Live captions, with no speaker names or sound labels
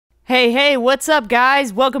Hey, what's up,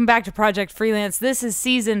 guys? Welcome back to Project Freelance. This is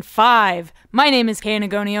Season 5. My name is Kay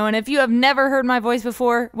Nagonio, and if you have never heard my voice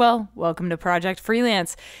before, well, welcome to Project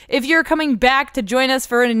Freelance. If you're coming back to join us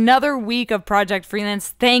for another week of Project Freelance,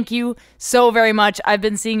 thank you so very much. I've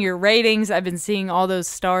been seeing your ratings. I've been seeing all those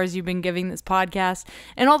stars you've been giving this podcast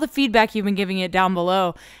and all the feedback you've been giving it down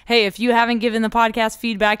below. Hey, if you haven't given the podcast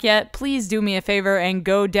feedback yet, please do me a favor and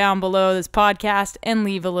go down below this podcast and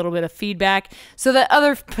leave a little bit of feedback so that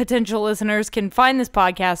other potential listeners can find this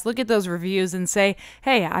podcast, look at those reviews, and say,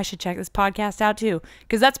 hey, I should check this podcast out too,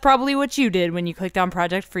 because that's probably what you did when you clicked on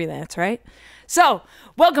Project Freelance, right? So,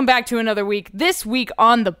 welcome back to another week. This week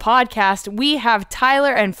on the podcast, we have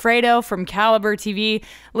Tyler and Fredo from CaliberTV.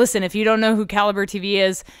 Listen, if you don't know who CaliberTV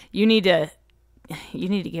is, you need to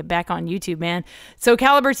get back on YouTube, man. So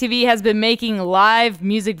CaliberTV has been making live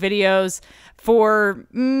music videos for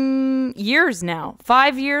years now.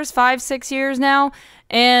 6 years now.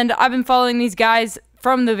 And I've been following these guys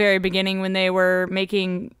from the very beginning when they were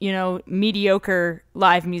making, mediocre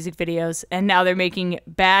live music videos. And now they're making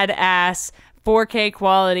badass 4K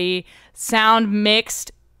quality, sound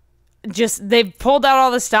mixed. They've pulled out all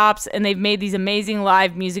the stops and they've made these amazing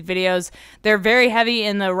live music videos. They're very heavy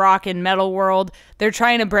in the rock and metal world. They're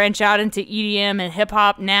trying to branch out into EDM and hip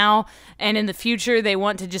hop now. And in the future, they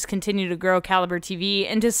want to just continue to grow CaliberTV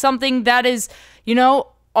into something that is,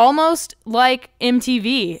 almost like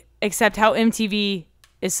MTV, except how MTV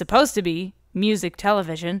is supposed to be, music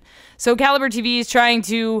television. So CaliberTV is trying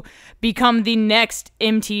to become the next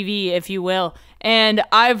MTV, if you will. And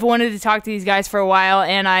I've wanted to talk to these guys for a while,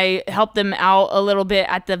 and I helped them out a little bit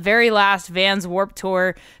at the very last Vans Warped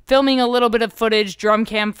Tour, filming a little bit of footage, drum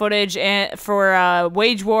cam footage for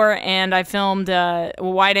Wage War, and I filmed a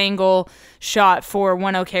wide-angle shot for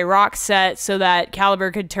One OK Rock set so that Caliber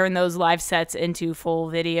could turn those live sets into full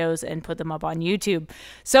videos and put them up on YouTube.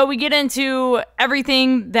 So we get into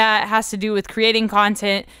everything that has to do with creating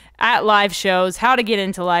content at live shows, how to get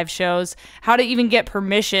into live shows, how to even get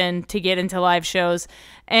permission to get into live shows.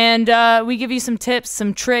 And we give you some tips,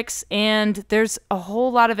 some tricks, and there's a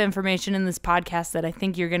whole lot of information in this podcast that I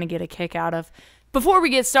think you're going to get a kick out of. Before we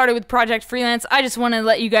get started with Project Freelance, I just want to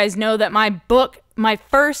let you guys know that my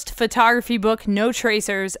first photography book, No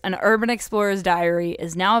Tracers, An Urban Explorer's Diary,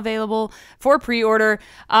 is now available for pre-order.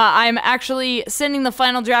 I'm actually sending the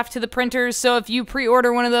final draft to the printers, so if you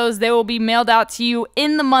pre-order one of those, they will be mailed out to you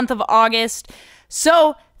in the month of August.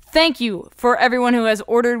 So thank you for everyone who has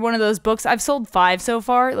ordered one of those books. I've sold 5 so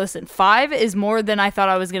far. Listen, 5 is more than I thought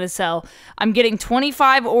I was going to sell. I'm getting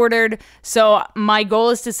 25 ordered, so my goal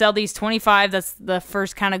is to sell these 25. That's the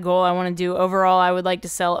first kind of goal I want to do. Overall, I would like to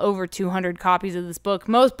sell over 200 copies of this book.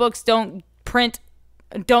 Most books don't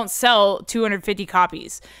sell 250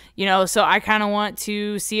 copies, so I kind of want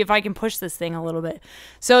to see if I can push this thing a little bit.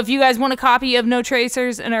 So if you guys want a copy of No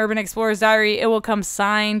Tracers, An Urban Explorer's Diary, it will come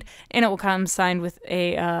signed, and it will come signed with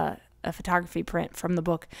a photography print from the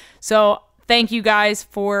book. So thank you guys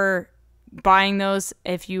for buying those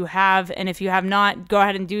if you have, and if you have not, go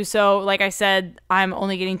ahead and do so. Like I said, I'm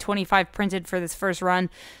only getting 25 printed for this first run,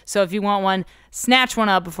 so if you want one, snatch one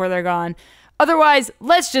up before they're gone. Otherwise,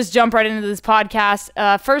 let's just jump right into this podcast.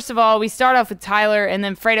 First of all, we start off with Tyler, and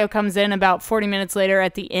then Fredo comes in about 40 minutes later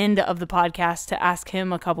at the end of the podcast to ask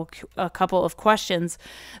him a couple of questions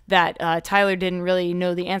that Tyler didn't really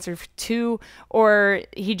know the answer to, or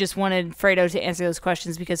he just wanted Fredo to answer those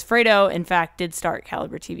questions because Fredo, in fact, did start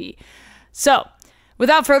CaliberTV. So,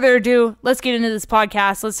 without further ado, let's get into this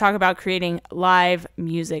podcast. Let's talk about creating live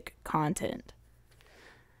music content.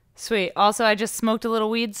 Sweet. Also, I just smoked a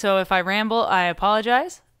little weed, so if I ramble, I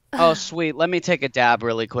apologize. Oh, sweet. Let me take a dab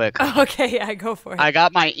really quick. Okay, yeah, go for it. I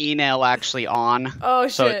got my e-nail actually on. Oh,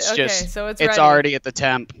 shit. So it's okay, just, so it's ready. It's already at the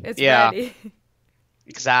temp. It's ready.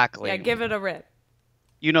 Exactly. Yeah, give it a rip.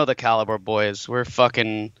 You know the Caliber boys. We're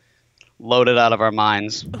fucking loaded out of our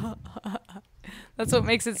minds. That's what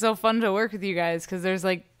makes it so fun to work with you guys, because there's,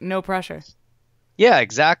 no pressure. Yeah,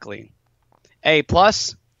 exactly. Hey,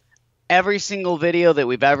 plus, every single video that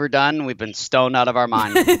we've ever done, we've been stoned out of our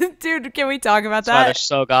mind. Dude, can we talk about That's why that? they're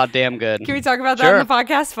so goddamn good. Can we talk about that on the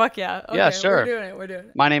podcast? Fuck yeah. Okay, yeah, sure. We're doing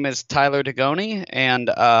it. My name is Tyler Degoni, and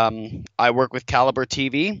I work with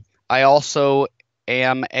CaliberTV. I also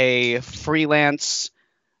am a freelance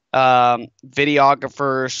videographer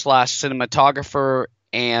 / cinematographer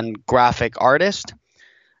and graphic artist.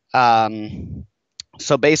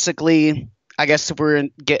 So basically, I guess if we're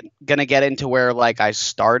gonna get into where I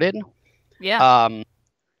started. Yeah.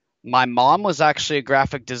 My mom was actually a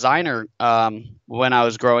graphic designer when I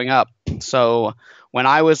was growing up. So when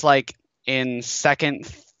I was in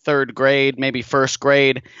second, third grade, maybe first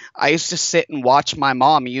grade, I used to sit and watch my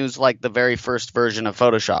mom use like the very first version of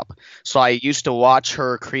Photoshop. So I used to watch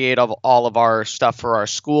her create all of our stuff for our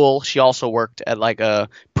school. She also worked at like a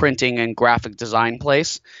printing and graphic design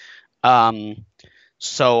place.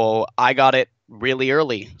 So I got it really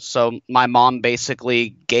early. So my mom basically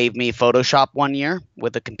gave me Photoshop one year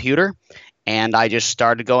with a computer, and I just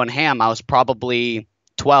started going ham. I was probably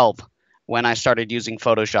 12 when I started using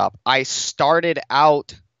Photoshop. I started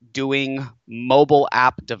out doing mobile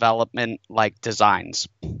app development like designs.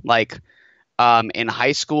 Like in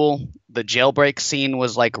high school, the jailbreak scene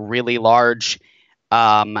was like really large.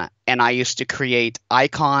 And I used to create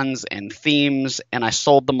icons and themes, and I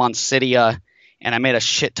sold them on Cydia, and I made a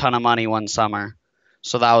shit ton of money one summer.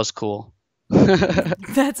 So that was cool.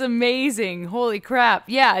 That's amazing. Holy crap.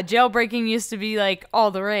 Yeah, jailbreaking used to be like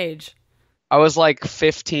all the rage. I was like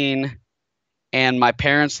 15, and my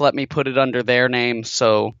parents let me put it under their name.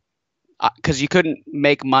 So, because you couldn't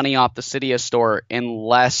make money off the Cydia store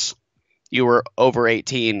unless you were over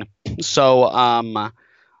 18. So,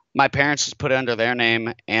 my parents just put it under their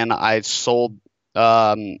name, and I sold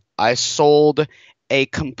a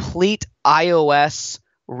complete iOS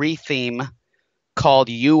retheme called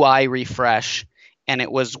UI Refresh, and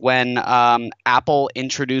it was when Apple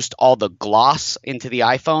introduced all the gloss into the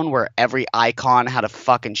iPhone, where every icon had a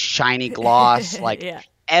fucking shiny gloss, like Yeah.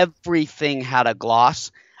 everything had a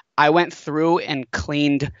gloss. I went through and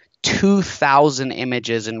cleaned 2,000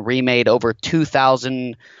 images and remade over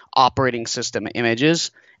 2,000 operating system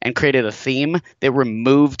images and created a theme that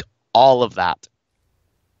removed all of that.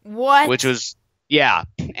 What? Which was, yeah.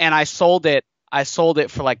 And I sold it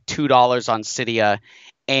for like $2 on Cydia,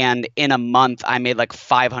 and in a month I made like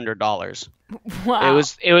 $500. Wow.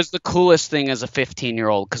 It was the coolest thing as a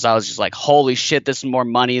 15-year-old, because I was just like, holy shit, this is more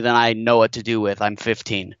money than I know what to do with. I'm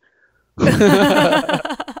 15.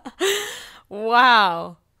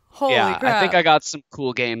 Wow. Holy Yeah, crap. I think I got some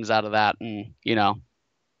cool games out of that, and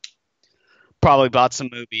probably bought some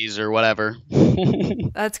movies or whatever.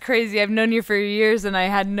 That's crazy. I've known you for years, and I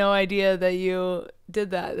had no idea that you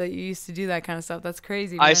did that you used to do that kind of stuff. That's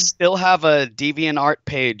crazy, man. I still have a DeviantArt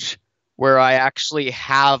page where I actually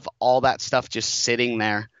have all that stuff just sitting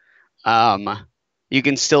there. You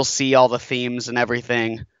can still see all the themes and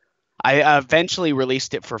everything. I eventually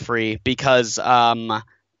released it for free because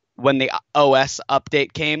when the OS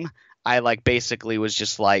update came, I like basically was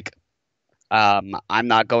just like, I'm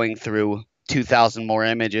not going through 2,000 more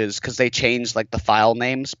images, because they changed like the file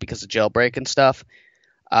names because of jailbreak and stuff.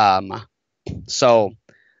 So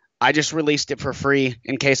I just released it for free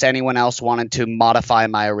in case anyone else wanted to modify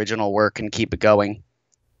my original work and keep it going.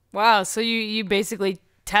 Wow. So you basically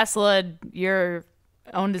Tesla'd your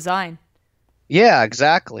own design. Yeah,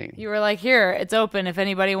 exactly. You were like, here, it's open. If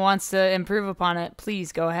anybody wants to improve upon it,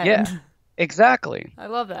 please go ahead. Yeah, exactly. I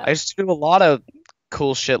love that. I used to do a lot of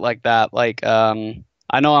cool shit like that. Like,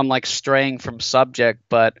 I know I'm like straying from subject,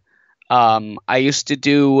 but I used to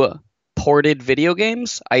do ported video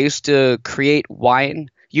games. I used to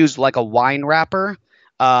use like a wine wrapper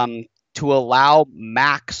to allow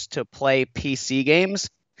Macs to play PC games.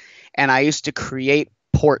 And I used to create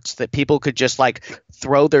ports that people could just like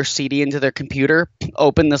throw their CD into their computer,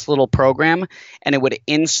 open this little program, and it would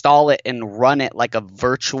install it and run it like a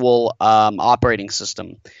virtual operating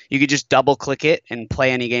system. You could just double click it and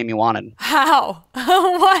play any game you wanted. How?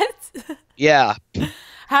 What? Yeah.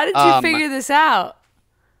 How did you figure this out?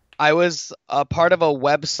 I was a part of a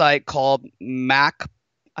website called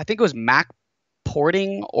I think it was Mac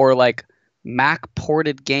Porting, or like Mac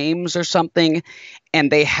Ported Games or something,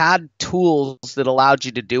 and they had tools that allowed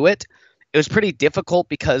you to do it. It was pretty difficult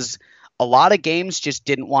because a lot of games just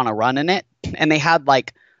didn't want to run in it, and they had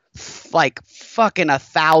like fucking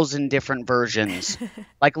 1,000 different versions,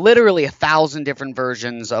 like literally 1,000 different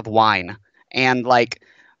versions of Wine, and like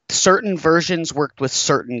certain versions worked with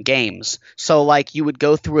certain games. So like you would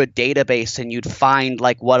go through a database and you'd find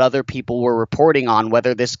like what other people were reporting on,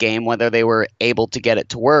 whether they were able to get it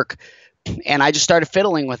to work. And I just started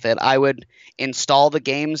fiddling with it. I would install the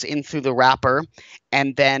games in through the wrapper,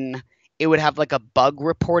 and then it would have like a bug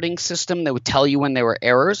reporting system that would tell you when there were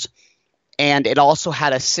errors. And it also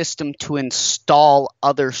had a system to install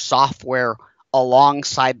other software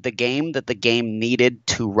alongside the game that the game needed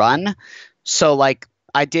to run. So like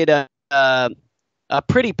I did a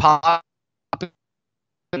pretty popular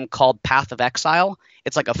game called Path of Exile.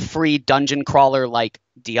 It's like a free dungeon crawler like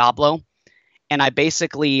Diablo. And I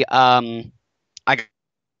basically I got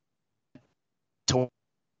to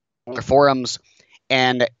their forums,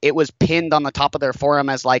 and it was pinned on the top of their forum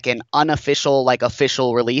as like an unofficial, like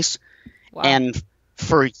official release. Wow. And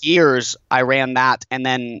for years I ran that, and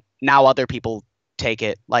then now other people take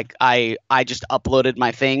it. Like I just uploaded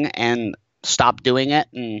my thing and stopped doing it,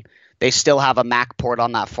 and they still have a Mac port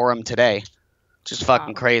on that forum today. Just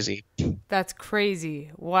fucking Wow. crazy. That's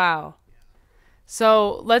crazy. Wow.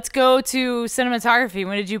 So let's go to cinematography.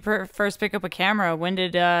 When did you first pick up a camera? When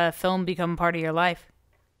did film become part of your life?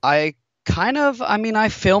 I mean, I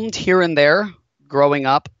filmed here and there growing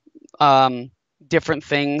up, um, different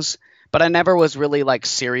things, but I never was really like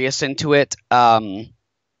serious into it.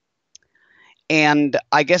 And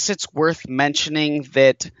I guess it's worth mentioning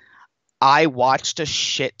that I watched a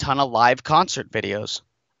shit ton of live concert videos,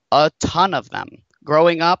 a ton of them.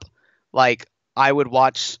 Growing up, like I would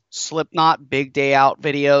watch Slipknot Big Day Out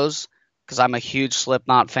videos because I'm a huge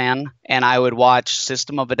Slipknot fan, and I would watch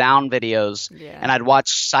System of a Down videos, and Yeah. I'd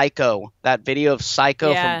watch Psycho, that video of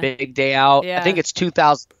Psycho from Yeah. Big Day Out. I think Yeah. it's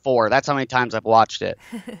 2004. That's how many times I've watched it.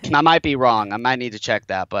 I might be wrong. I might need to check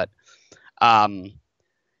that, but um,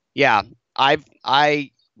 yeah,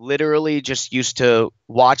 I literally just used to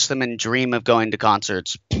watch them and dream of going to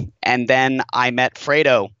concerts. And then I met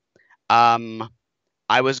Fredo. Um,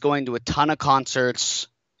 I was going to a ton of concerts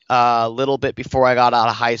a little bit before I got out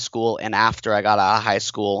of high school and after I got out of high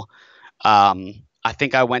school. I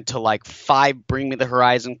think I went to like 5 Bring Me the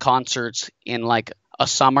Horizon concerts in like a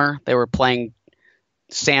summer. They were playing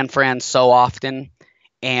San Fran so often,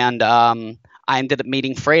 and I ended up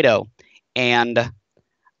meeting Fredo, and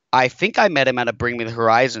I think I met him at a Bring Me the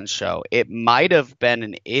Horizon show. It might have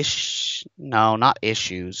been no, not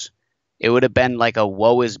Issues. It would have been like a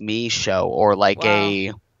Woe Is Me show, or like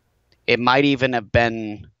Wow. it might even have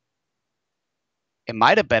been, it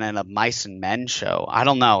might have been in a Mice and Men show. I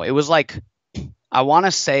don't know. It was like, I want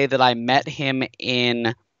to say that I met him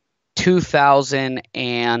in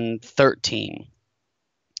 2013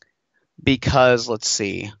 because, let's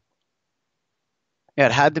see. Yeah,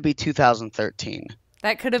 it had to be 2013.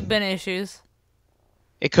 That could have been issues.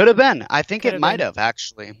 It could have been. I think Could it have might been. have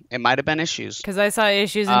actually. It might have been Issues. Because I saw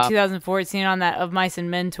issues in Um, 2014 on that Of Mice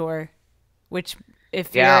and Men tour, which,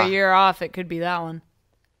 if you're a yeah, year off, it could be that one.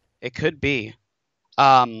 it could be.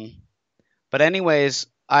 Um, but anyways,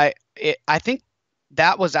 I think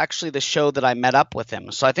that was actually the show that I met up with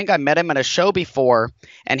him. So I think I met him at a show before,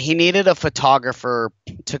 and he needed a photographer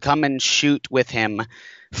to come and shoot with him.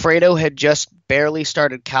 Fredo had just barely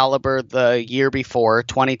started Caliber the year before,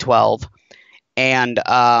 2012, and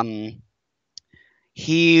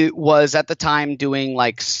he was at the time doing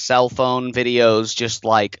like cell phone videos, just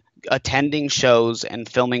like attending shows and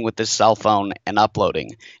filming with his cell phone and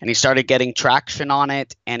uploading. And he started getting traction on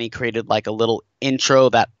it, and he created like a little intro,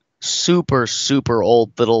 that super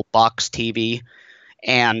old little box TV.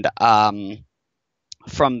 And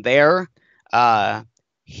from there, uh,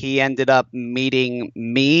 he ended up meeting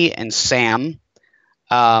me and Sam.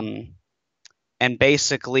 Um, and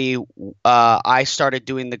basically, I started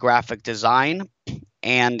doing the graphic design,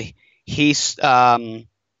 and he's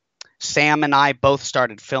Sam and I both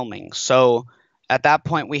started filming. So at that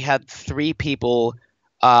point, we had 3 people.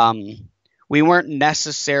 We weren't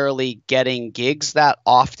necessarily getting gigs that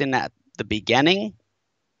often at the beginning,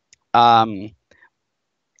 um,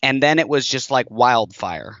 and then it was just like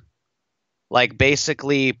wildfire. Like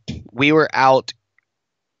basically, we were out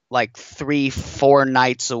like 3, 4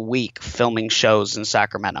 nights a week filming shows in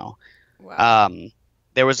Sacramento. Wow. Um,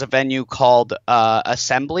 there was a venue called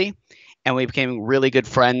Assembly, and we became really good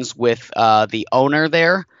friends with the owner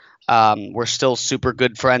there. We're still super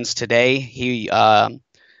good friends today. He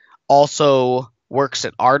also works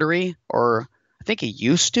at Artery, or I think he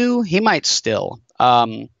used to. He might still,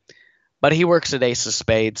 but he works at Ace of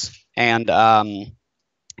Spades, and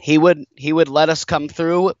he would let us come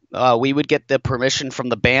through. We would get the permission from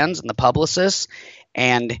the bands and the publicists,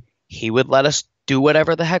 and he would let us do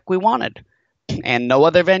whatever the heck we wanted. And no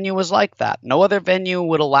other venue was like that. No other venue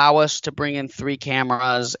would allow us to bring in 3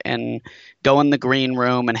 cameras and go in the green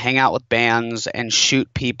room and hang out with bands and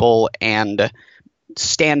shoot people and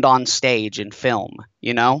stand on stage and film,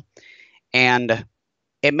 you know? And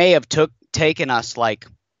it may have taken us like,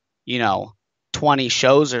 you know, 20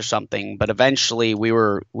 shows or something, but eventually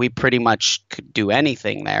we pretty much could do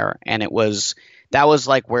anything there. And that was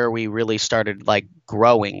like where we really started like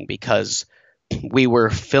growing, because we were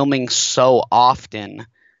filming so often.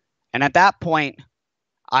 And at that point,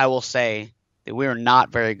 I will say that we were not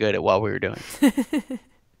very good at what we were doing.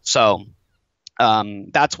 So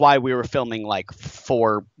that's why we were filming like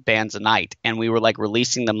 4 bands a night, and we were like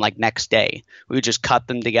releasing them like next day. We would just cut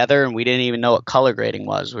them together, and we didn't even know what color grading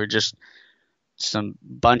was. We were just some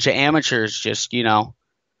bunch of amateurs just, you know,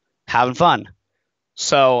 having fun.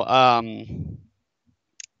 So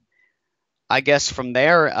I guess from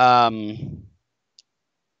there,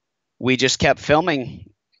 we just kept filming,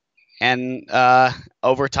 and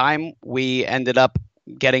over time, we ended up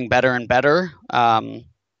getting better and better.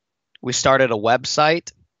 We started a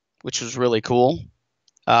website, which was really cool.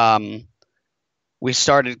 We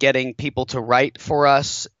started getting people to write for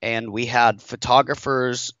us, and we had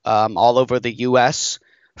photographers all over the U.S.,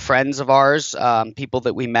 friends of ours, people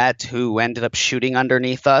that we met who ended up shooting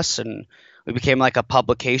underneath us, and we became like a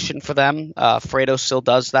publication for them. Fredo still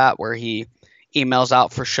does that, where he emails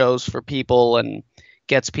out for shows for people and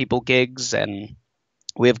gets people gigs, and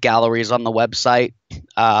we have galleries on the website.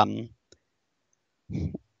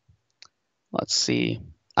 Let's see.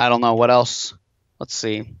 I don't know what else. Let's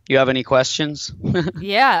see. You have any questions?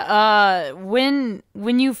 Yeah. When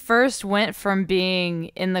you first went from being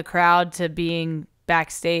in the crowd to being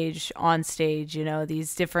backstage, on stage,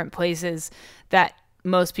 these different places that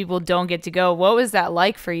most people don't get to go, what was that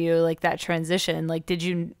like for you? Like that transition? Like, did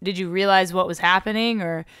you realize what was happening,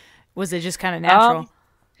 or was it just kind of natural?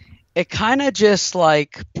 It kind of just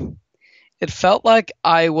like, it felt like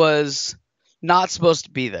I was not supposed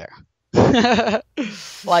to be there.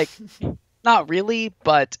 Like, not really,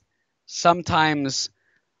 but sometimes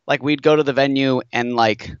like we'd go to the venue and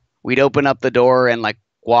like we'd open up the door and like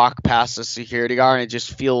walk past the security guard, and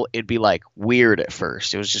it'd be like weird at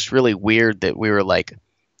first. It was just really weird that we were like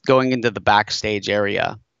going into the backstage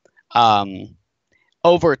area.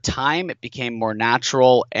 Over time it became more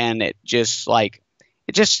natural, and it just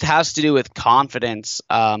has to do with confidence.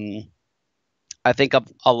 I think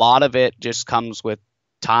a lot of it just comes with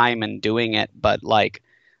time and doing it, but like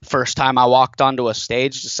first time I walked onto a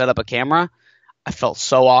stage to set up a camera, I felt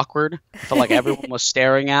so awkward. I felt like everyone was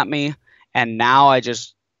staring at me. And now I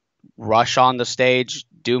just rush on the stage,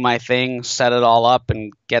 do my thing, set it all up,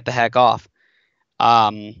 and get the heck off.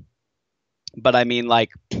 But I mean,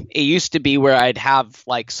 like, it used to be where I'd have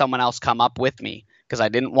like someone else come up with me, because I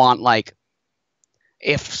didn't want, like,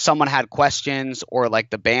 if someone had questions or like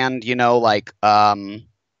the band,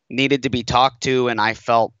 needed to be talked to and I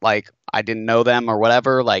felt like I didn't know them or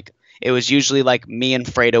whatever, like it was usually like me and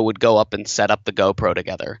Fredo would go up and set up the GoPro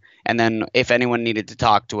together. And then if anyone needed to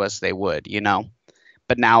talk to us, they would,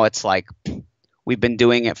 But now it's like we've been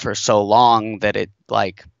doing it for so long that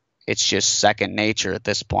it's just second nature at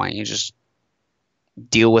this point. You just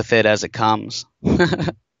deal with it as it comes.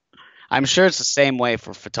 I'm sure it's the same way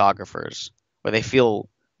for photographers, where they feel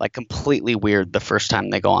like completely weird the first time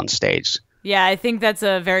they go on stage. Yeah, I think that's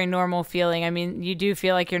a very normal feeling. I mean, you do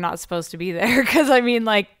feel like you're not supposed to be there, because I mean,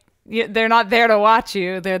 like, they're not there to watch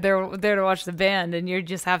you. They're there to watch the band, and you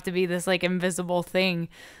just have to be this like invisible thing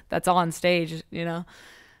that's on stage,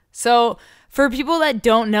 So for people that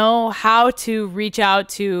don't know how to reach out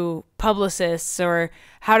to publicists or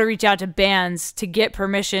how to reach out to bands to get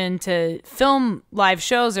permission to film live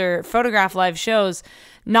shows or photograph live shows,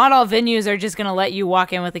 not all venues are just going to let you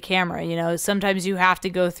walk in with a camera. Sometimes you have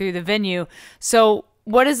to go through the venue. So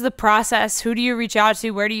what is the process? Who do you reach out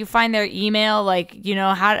to? Where do you find their email? Like,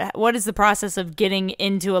 what is the process of getting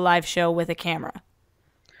into a live show with a camera?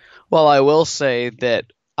 Well, I will say that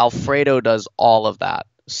Alfredo does all of that.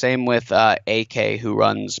 Same with AK, who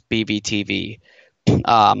runs BVTV.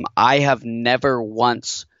 I have never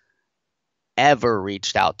once ever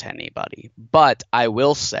reached out to anybody, but I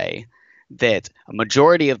will say that a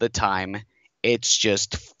majority of the time it's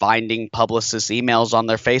just finding publicists' emails on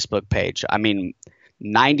their Facebook page. I mean,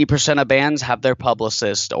 90% of bands have their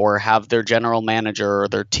publicist or have their general manager or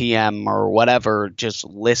their TM or whatever just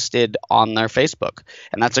listed on their Facebook,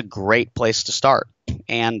 and that's a great place to start.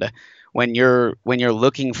 And when you're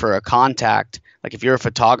looking for a contact, like if you're a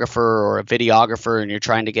photographer or a videographer and you're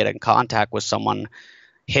trying to get in contact with someone,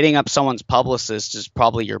 hitting up someone's publicist is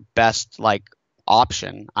probably your best like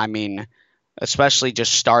option. I mean, especially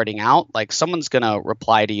just starting out, like someone's gonna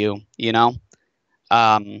reply to you,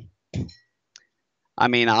 I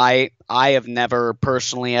mean, I have never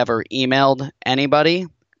personally ever emailed anybody.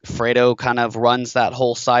 Fredo kind of runs that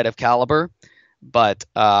whole side of Caliber, but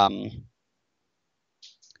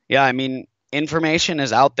yeah, I mean, information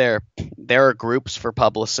is out there. There are groups for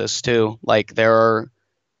publicists too. Like there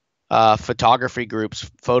are photography groups,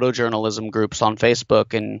 photojournalism groups on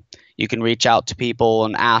Facebook, and you can reach out to people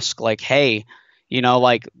and ask like, hey,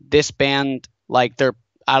 like this band, like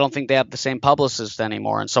I don't think they have the same publicist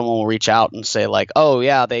anymore. And someone will reach out and say like, oh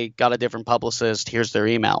yeah, they got a different publicist. Here's their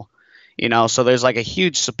email. So there's like a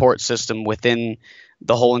huge support system within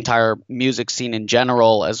the whole entire music scene in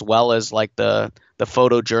general, as well as like the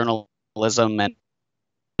photojournalism and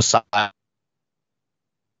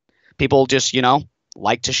people just,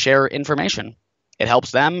 like to share information. It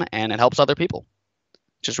helps them and it helps other people,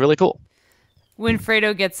 which is really cool. When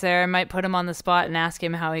Fredo gets there, I might put him on the spot and ask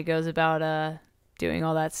him how he goes about doing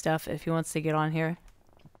all that stuff if he wants to get on here.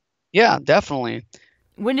 Yeah, definitely.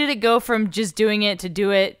 When did it go from just doing it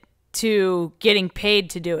to getting paid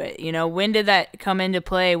to do it? You know, when did that come into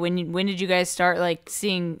play? When did you guys start like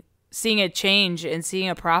seeing a change and seeing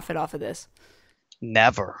a profit off of this?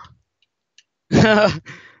 Never.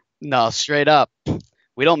 No, straight up.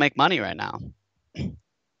 We don't make money right now.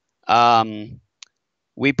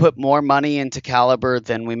 We put more money into Caliber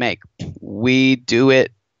than we make. We do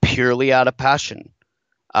it purely out of passion.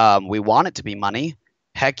 We want it to be money.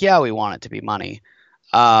 Heck yeah, we want it to be money.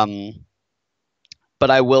 But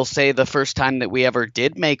I will say the first time that we ever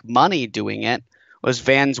did make money doing it was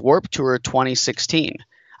Vans Warped Tour 2016.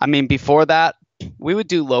 I mean, before that, we would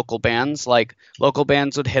do local bands. Like, local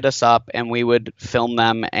bands would hit us up and we would film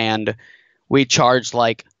them, and we charged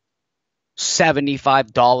like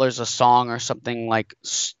 $75 a song or something like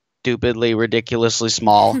stupidly, ridiculously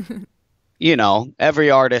small. You know, every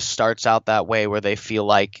artist starts out that way where they feel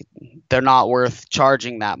like they're not worth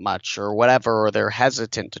charging that much or whatever, or they're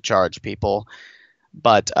hesitant to charge people.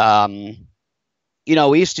 But, you know,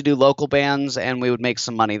 we used to do local bands and we would make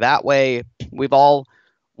some money that way. We've all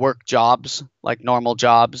worked jobs, like normal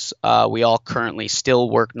jobs. We all currently still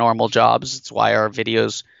work normal jobs. It's why our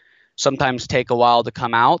videos sometimes take a while to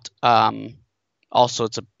come out. Also,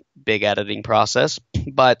 it's a big editing process.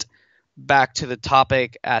 But back to the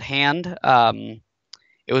topic at hand,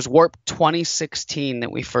 it was Warp 2016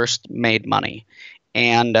 that we first made money.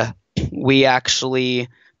 And we actually,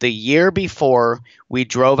 the year before, we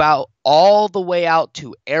drove out all the way out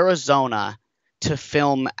to Arizona to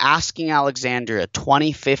film Asking Alexandria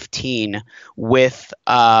 2015 with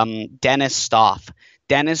Dennis Stoff.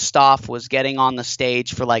 Dennis Stoff was getting on the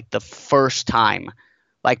stage for like the first time,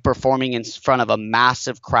 like performing in front of a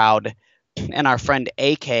massive crowd. And our friend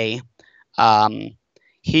AK,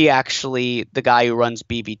 he actually, the guy who runs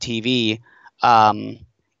BBTV,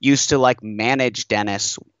 used to like manage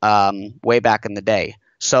Dennis way back in the day.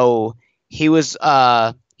 So he was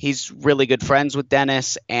he's really good friends with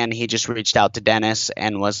Dennis, and he just reached out to Dennis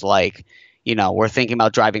and was like, you know, we're thinking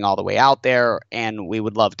about driving all the way out there and we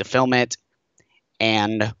would love to film it.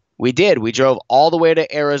 And we did. We drove all the way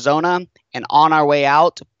to Arizona, and on our way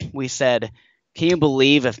out, we said, can you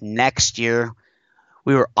believe if next year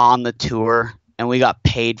we were on the tour and we got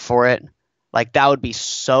paid for it? Like, that would be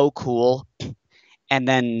so cool. And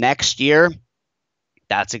then next year,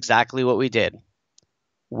 that's exactly what we did.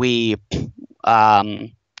 We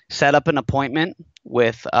set up an appointment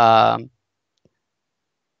with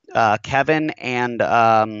Kevin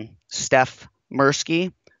and Steph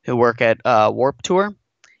Mirsky, who work at Warp Tour,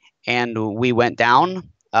 and we went down.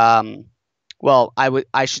 Well,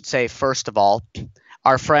 I should say, first of all,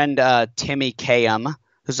 our friend Timmy Kayum,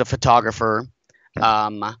 who's a photographer,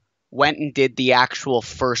 went and did the actual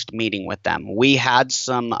first meeting with them. We had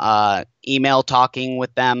some email talking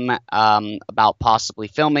with them about possibly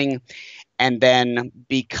filming. And then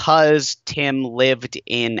because Tim lived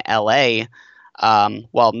in LA,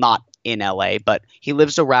 well, not in LA, but he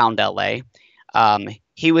lives around LA,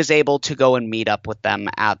 he was able to go and meet up with them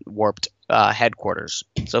at Warped headquarters.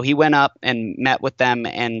 So he went up and met with them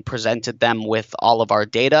and presented them with all of our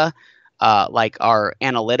data, like our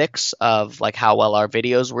analytics of like how well our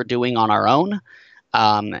videos were doing on our own.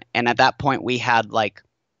 And at that point we had like,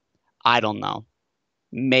 I don't know,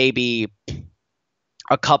 maybe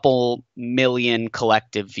a couple million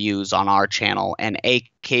collective views on our channel, and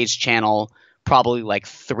AK's channel probably like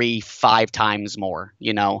 3-5 times more,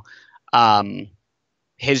 you know.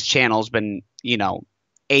 His channel's been, you know,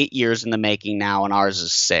 8 years in the making now, and ours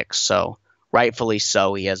is 6. So rightfully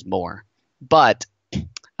so, he has more. But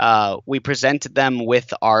we presented them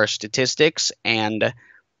with our statistics, and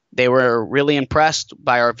they were really impressed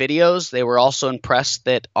by our videos. They were also impressed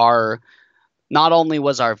that not only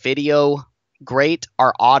was our video great,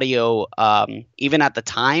 our audio, even at the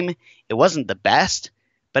time, it wasn't the best,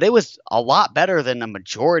 but it was a lot better than a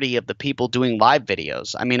majority of the people doing live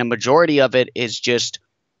videos. I mean, a majority of it is just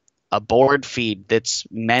a board feed that's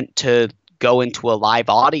meant to go into a live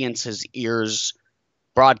audience's ears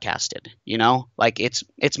broadcasted, you know? Like, it's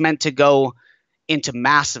meant to go into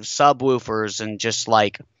massive subwoofers, and just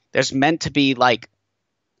like there's meant to be like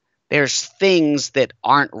there's things that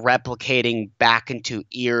aren't replicating back into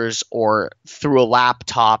ears or through a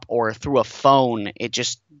laptop or through a phone. It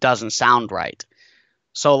just doesn't sound right.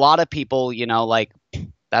 So a lot of people, you know, like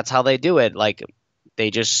that's how they do it. Like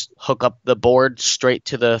they just hook up the board straight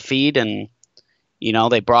to the feed and, you know,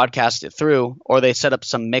 they broadcast it through, or they set up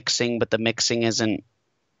some mixing, but the mixing isn't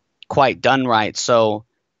quite done right. So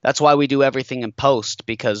that's why we do everything in post,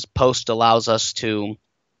 because post allows us to,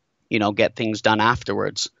 get things done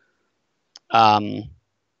afterwards.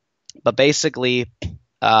 But basically,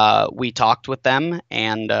 we talked with them,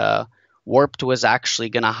 and Warped was actually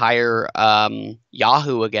going to hire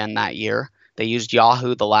Yahoo again that year. They used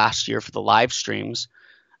Yahoo the last year for the live streams,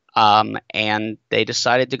 and they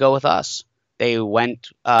decided to go with us. They went,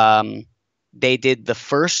 they did the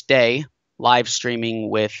first day live streaming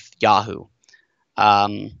with Yahoo.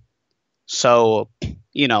 So,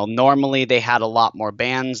 normally they had a lot more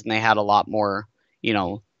bands and they had a lot more,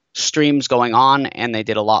 streams going on, and they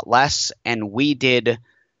did a lot less. And we did,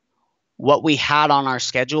 what we had on our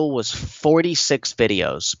schedule was 46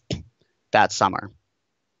 videos that summer.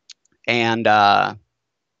 And that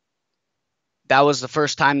was the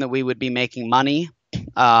first time that we would be making money.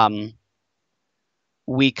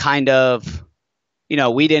 We kind of,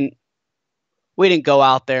 we didn't go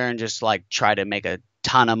out there and just like try to make a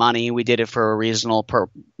ton of money. We did it for a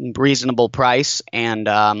reasonable price, and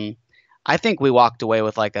I think we walked away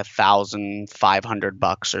with like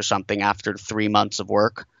 $1,500 or something after 3 months of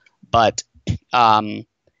work. But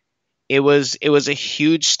it was a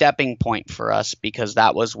huge stepping point for us, because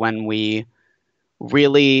that was when we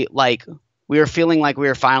really, like, we were feeling like we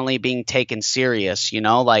were finally being taken serious,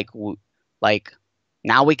 like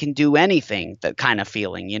now we can do anything, that kind of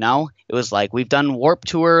feeling, It was like, we've done Warped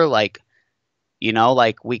Tour, like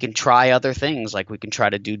we can try other things, like we can try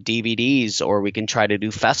to do DVDs, or we can try to do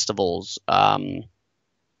festivals. And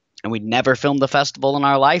we'd never filmed a festival in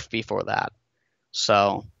our life before that.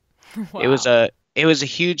 So wow. It was a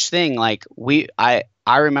huge thing. Like I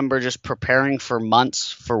remember just preparing for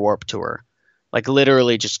months for Warped Tour, like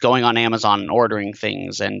literally just going on Amazon and ordering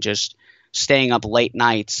things and just staying up late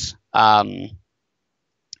nights. And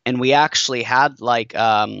we actually had like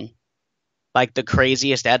the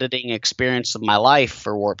craziest editing experience of my life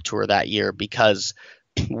for Warped Tour that year, because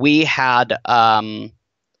we had to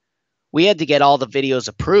get all the videos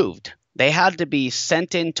approved. They had to be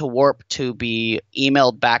sent into Warp to be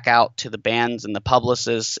emailed back out to the bands and the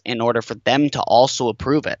publicists in order for them to also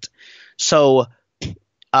approve it. So,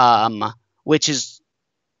 which is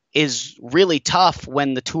really tough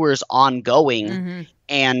when the tour is ongoing. Mm-hmm.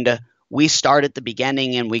 And we start at the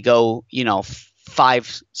beginning and we go,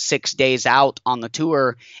 5-6 days out on the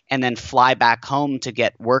tour, and then fly back home to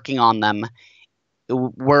get working on them.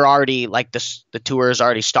 We're already like the tour has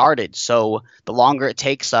already started. So the longer it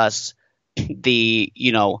takes us, the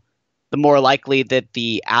more likely that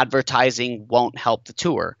the advertising won't help the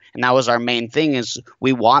tour. And that was our main thing, is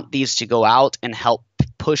we want these to go out and help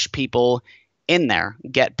push people in there,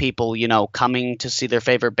 get people, coming to see their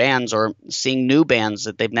favorite bands or seeing new bands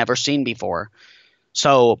that they've never seen before.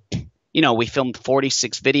 So, we filmed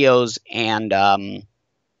 46 videos, and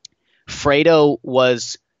Fredo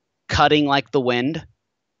was cutting like the wind,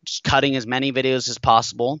 just cutting as many videos as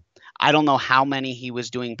possible. I don't know how many he was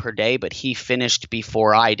doing per day, but he finished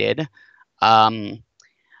before I did. I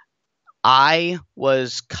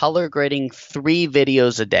was color grading 3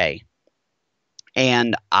 videos a day,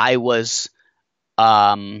 and I was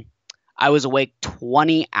awake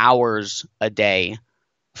 20 hours a day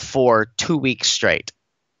for 2 weeks straight.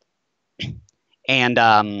 And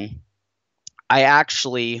I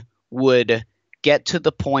actually would get to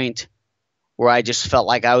the point where I just felt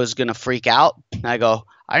like I was going to freak out. I go,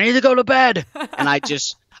 I need to go to bed. And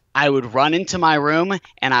I would run into my room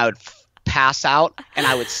and I would pass out, and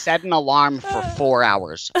I would set an alarm for 4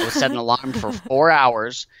 hours. I would set an alarm for 4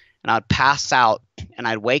 hours, and I'd pass out, and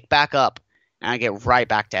I'd wake back up, and I'd get right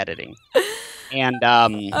back to editing. And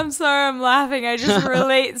I'm sorry, I'm laughing. I just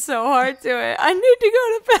relate so hard to it. I need to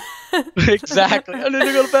go to bed. Exactly. I need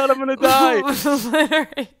to go to bed. I'm gonna die.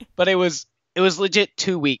 Literally. But it was legit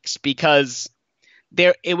 2 weeks, because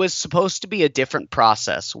it was supposed to be a different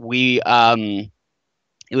process.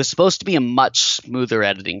 It was supposed to be a much smoother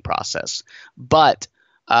editing process. But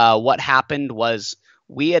what happened was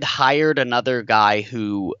we had hired another guy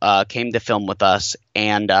who came to film with us,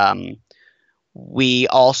 and we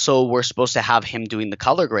also were supposed to have him doing the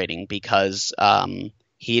color grading, because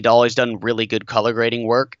he'd always done really good color grading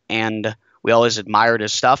work, and we always admired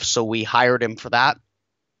his stuff. So we hired him for that.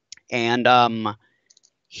 And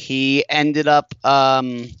he ended up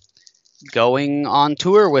going on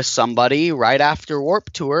tour with somebody right after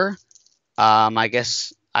Warped Tour. I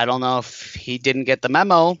guess, I don't know if he didn't get the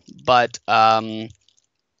memo, but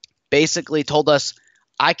basically told us,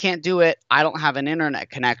 I can't do it. I don't have an internet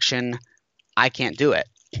connection. I can't do it.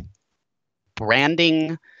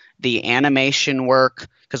 Branding, the animation work,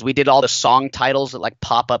 because we did all the song titles that like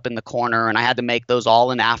pop up in the corner, and I had to make those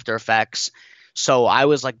all in After Effects. So I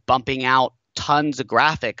was like bumping out tons of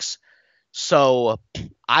graphics. So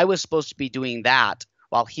I was supposed to be doing that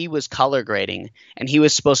while he was color grading, and he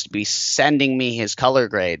was supposed to be sending me his color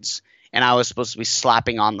grades, and I was supposed to be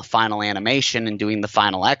slapping on the final animation and doing the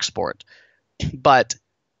final export. But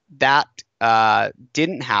that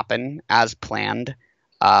didn't happen as planned.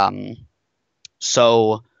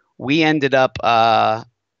 So we ended up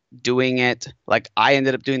doing it, like I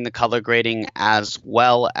ended up doing the color grading as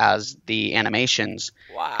well as the animations.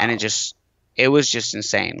 Wow. And it was just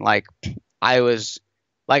insane. Like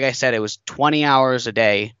I said, it was 20 hours a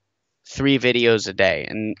day, 3 videos a day,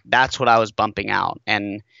 and that's what I was bumping out.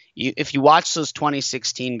 And if you watch those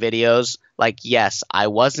 2016 videos, like, yes, I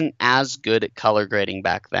wasn't as good at color grading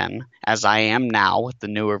back then as I am now with the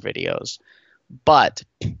newer videos, but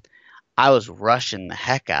I was rushing the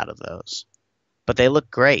heck out of those. But they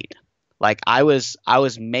look great. Like I was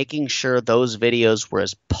making sure those videos were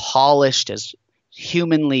as polished as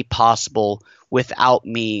humanly possible without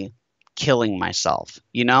me killing myself,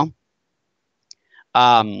 you know?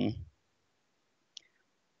 God,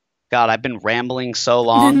 I've been rambling so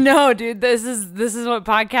long. No, dude, this is what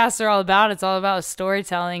podcasts are all about. It's all about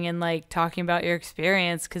storytelling and like talking about your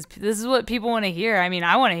experience, because this is what people want to hear. I mean,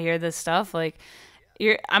 I want to hear this stuff. Like,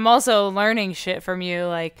 I'm also learning shit from you.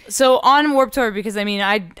 Like, so on Warped Tour, because I mean,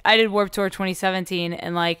 I did Warped Tour 2017,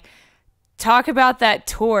 and like, talk about that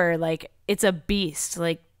tour. Like, it's a beast.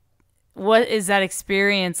 Like, what is that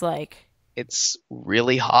experience like? It's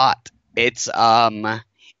really hot. It's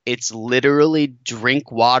literally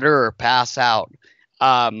drink water or pass out.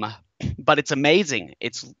 But it's amazing.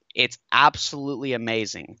 It's absolutely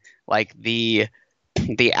amazing. Like the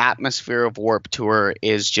atmosphere of Warped Tour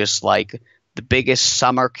is just like the biggest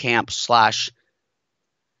summer camp /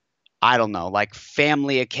 I don't know, like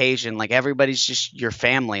family occasion. Like everybody's just your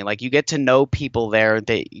family. Like you get to know people there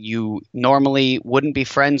that you normally wouldn't be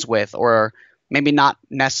friends with, or maybe not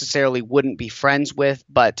necessarily wouldn't be friends with,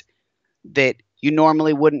 but that you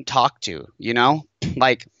normally wouldn't talk to, you know?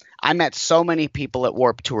 Like I met so many people at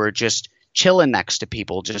Warped Tour just chilling next to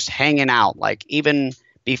people, just hanging out. Like even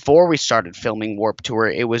before we started filming Warped Tour,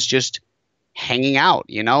 it was just hanging out,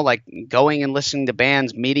 you know, like going and listening to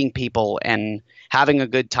bands, meeting people and having a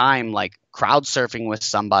good time, like crowd surfing with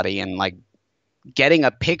somebody and like getting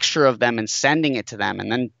a picture of them and sending it to them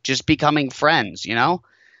and then just becoming friends, you know?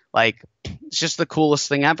 Like it's just the coolest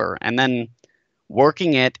thing ever. And then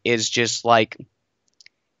working it is just like,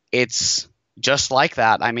 it's just like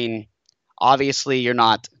that. I mean, obviously you're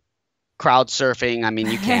not crowd surfing. I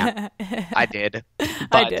mean, you can't. I did. But,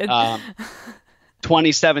 I did.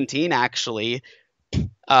 2017, actually,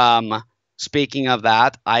 speaking of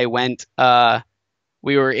that, I went,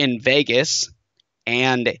 we were in Vegas,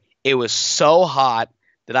 and it was so hot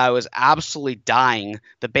that I was absolutely dying.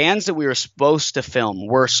 The bands that we were supposed to film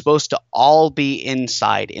were supposed to all be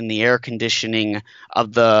inside in the air conditioning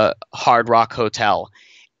of the Hard Rock Hotel,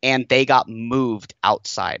 and they got moved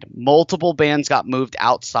outside. Multiple bands got moved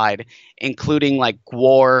outside, including like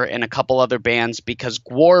Gwar and a couple other bands, because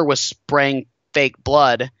Gwar was spraying fake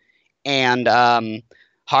blood, and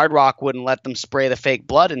Hard Rock wouldn't let them spray the fake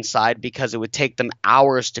blood inside because it would take them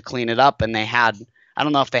hours to clean it up, and they had, I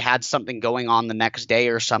don't know if they had something going on the next day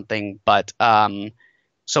or something, but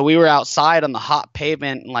so we were outside on the hot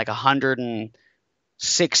pavement in like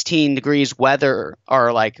 116 degrees weather,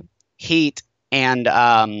 or like heat, and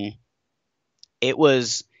it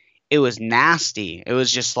was nasty. It was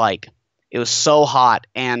just like, it was so hot.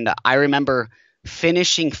 And I remember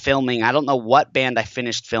finishing filming. I don't know what band I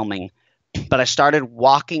finished filming, but I started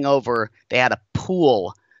walking over. They had a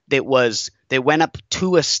pool that went up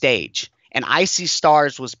to a stage, and Icy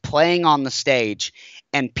Stars was playing on the stage,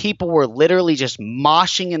 and people were literally just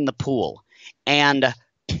moshing in the pool. And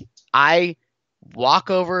I walk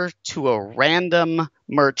over to a random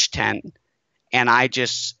merch tent, and I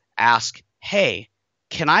just ask, hey,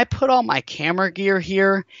 can I put all my camera gear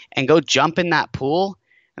here and go jump in that pool?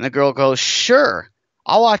 And the girl goes, sure,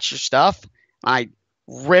 I'll watch your stuff. I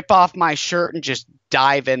rip off my shirt and just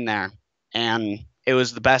dive in there. And it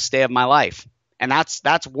was the best day of my life. And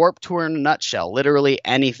that's Warped Tour in a nutshell. Literally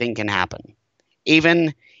anything can happen.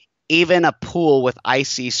 Even a pool with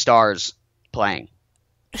Icy Stars playing.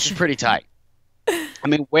 Which is pretty tight. I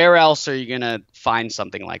mean, where else are you going to find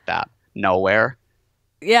something like that? Nowhere.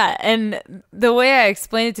 Yeah, and the way I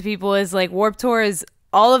explain it to people is like Warped Tour is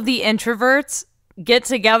all of the introverts get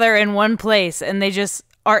together in one place, and they just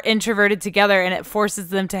are introverted together, and it forces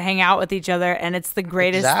them to hang out with each other, and it's the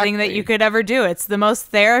greatest thing that you could ever do. It's the most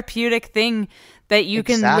therapeutic thing that you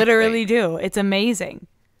can literally do. It's amazing.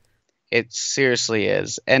 It seriously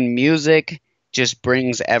is. And music just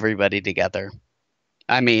brings everybody together.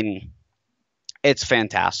 I mean, It's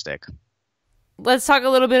fantastic. Let's talk a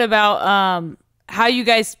little bit about how you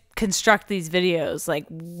guys construct these videos. Like,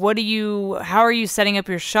 how are you setting up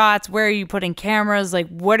your shots? Where are you putting cameras? Like,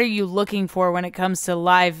 what are you looking for when it comes to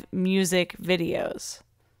live music videos?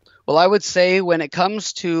 Well, I would say when it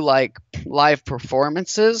comes to like live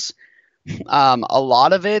performances, a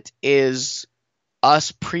lot of it is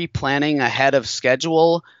us pre-planning ahead of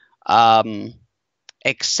schedule, um,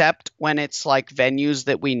 except when it's like venues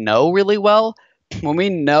that we know really well. When we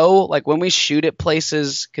know, like when we shoot at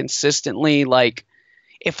places consistently, like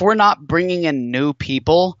if we're not bringing in new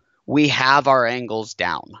people, we have our angles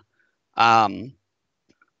down. Um,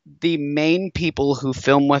 the main people who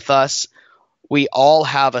film with us, we all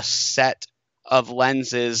have a set of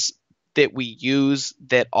lenses that we use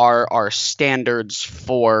that are our standards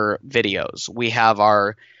for videos. We have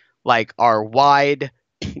our wide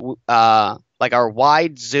our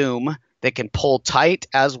wide zoom that can pull tight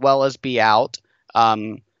as well as be out.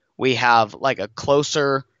 We have like a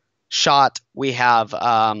closer shot. We have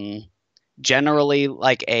generally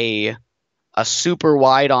like a super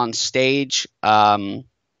wide on stage.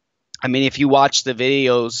 I mean, if you watch the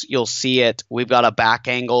videos, you'll see it. We've got a back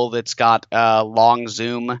angle that's got a long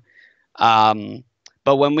zoom.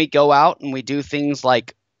 But when we go out and we do things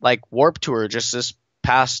like Warp Tour, just this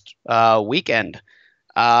past weekend,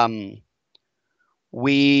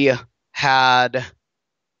 we had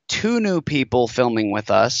 2 new people filming with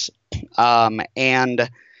us, and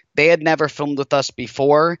they had never filmed with us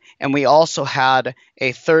before. And we also had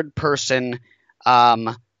a third person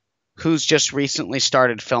who's just recently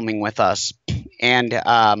started filming with us.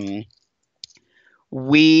 And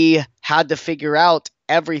we had to figure out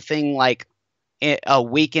everything like a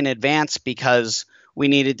week in advance because we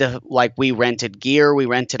needed to, like, we rented gear, we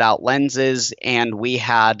rented out lenses, and we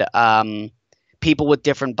had people with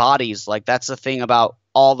different bodies. Like, that's the thing about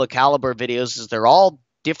all the Caliber videos is they're all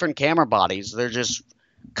different camera bodies. They're just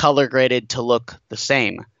color graded to look the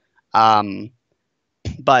same.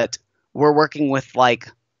 But we're working with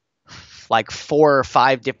like 4 or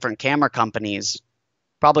 5 different camera companies,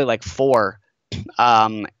 probably like 4.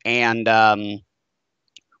 And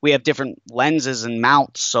we have different lenses and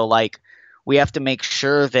mounts. So like we have to make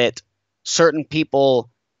sure that certain people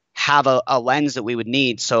have a lens that we would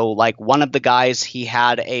need. So like one of the guys, he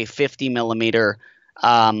had a 50 millimeter,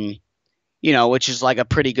 which is like a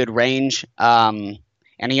pretty good range.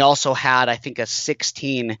 And he also had, I think, a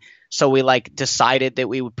 16. So we like decided that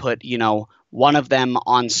we would put, one of them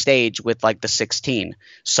on stage with like the 16.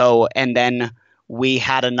 So, and then we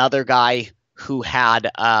had another guy who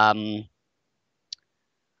had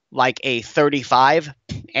like a 35,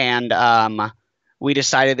 and we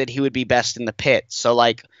decided that he would be best in the pit. So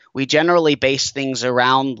like we generally base things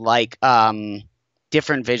around like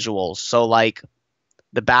different visuals. So like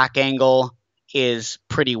the back angle is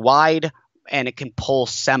pretty wide and it can pull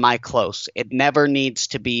semi close. It never needs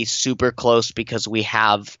to be super close because we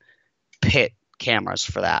have pit cameras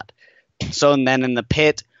for that. So, and then in the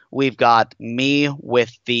pit, we've got me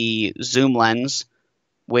with the zoom lens,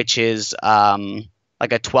 which is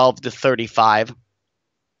like a 12 to 35.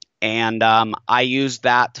 And I use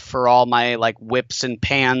that for all my like whips and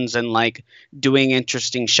pans and like doing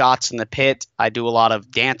interesting shots in the pit. I do a lot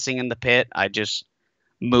of dancing in the pit. I just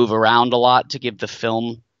move around a lot to give the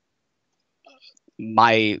film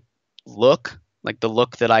my look, like the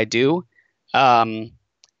look that I do.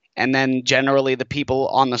 And then generally the people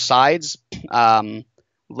on the sides.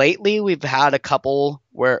 Lately, we've had a couple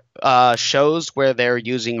where shows where they're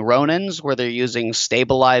using Ronins, where they're using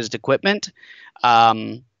stabilized equipment.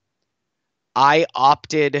 I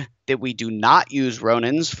opted that we do not use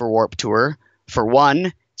Ronins for Warp Tour. For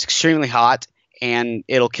one, it's extremely hot and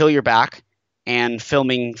it'll kill your back. And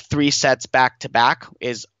filming 3 sets back to back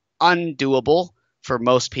is undoable for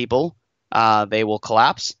most people. They will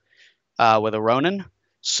collapse with a Ronin.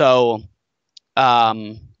 So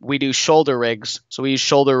we do shoulder rigs. So we use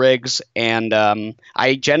shoulder rigs, and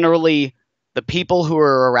the people who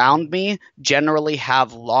are around me generally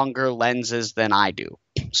have longer lenses than I do.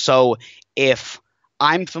 So if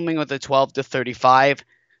I'm filming with a 12 to 35,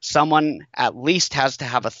 someone at least has to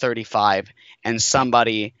have a 35 and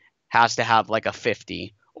somebody has to have like a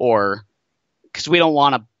 50, or because we don't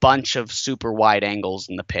want a bunch of super wide angles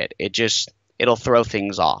in the pit. It'll throw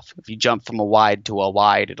things off. If you jump from a wide to a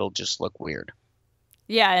wide, it'll just look weird.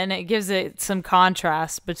 Yeah, and it gives it some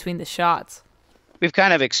contrast between the shots. We've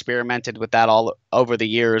kind of experimented with that all over the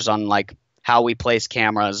years on like how we place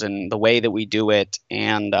cameras and the way that we do it.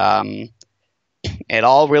 And it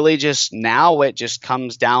all really just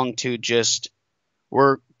comes down to just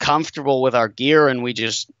we're comfortable with our gear and we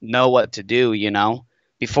just know what to do,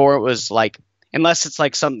 Before it was like unless it's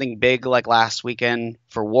like something big like last weekend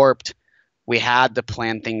for Warped, we had to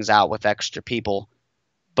plan things out with extra people.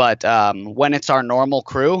 But when it's our normal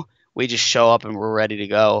crew, we just show up and we're ready to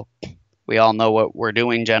go. We all know what we're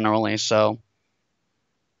doing generally, so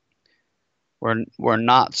we're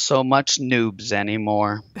not so much noobs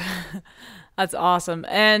anymore. That's awesome.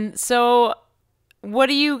 And so what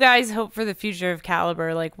do you guys hope for the future of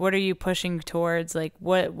Caliber? Like, what are you pushing towards? Like,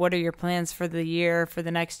 what are your plans for the year, for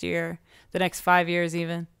the next year, the next 5 years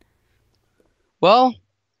even? Well,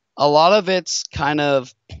 a lot of it's kind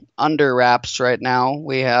of under wraps right now.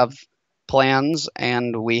 We have plans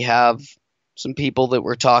and we have some people that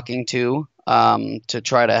we're talking to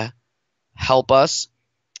try to help us.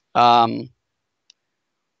 Um,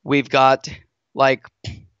 we've got like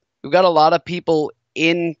we've got a lot of people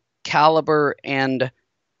in Caliber and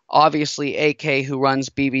obviously AK who runs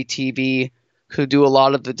BBTV who do a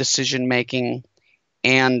lot of the decision making.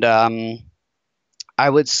 And I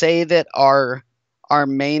would say that our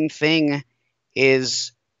main thing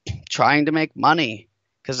is trying to make money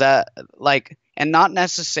because that like and not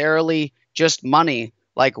necessarily just money.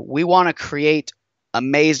 Like we want to create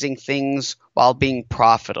amazing things while being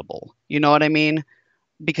profitable. You know what I mean?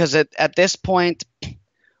 Because at this point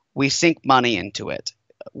we sink money into it.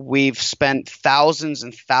 We've spent thousands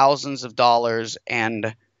and thousands of dollars,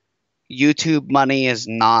 and YouTube money is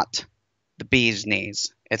not the bee's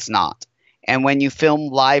knees. It's not. And when you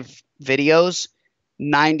film live videos,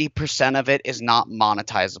 90% of it is not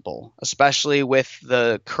monetizable, especially with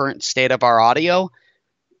the current state of our audio.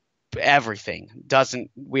 Everything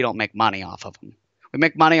doesn't, we don't make money off of them. We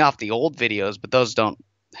make money off the old videos, but those don't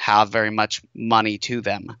have very much money to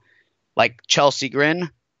them. Like Chelsea Grin,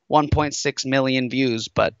 1.6 million views,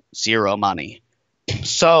 but zero money.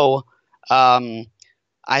 So,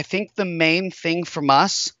 I think the main thing from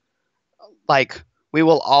us, like, we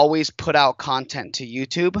will always put out content to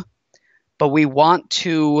YouTube, but we want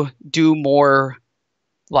to do more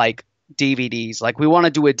like DVDs. Like, we want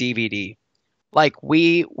to do a DVD. Like,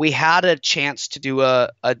 we had a chance to do a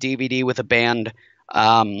DVD with a band,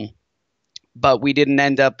 but they didn't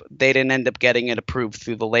end up getting it approved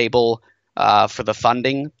through the label for the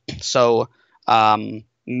funding. So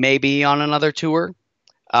maybe on another tour.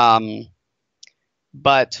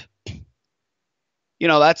 But you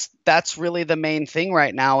know, that's really the main thing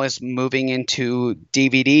right now is moving into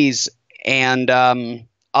DVDs and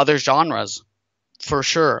other genres, for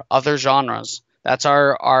sure. Other genres. That's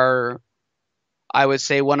our I would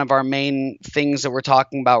say one of our main things that we're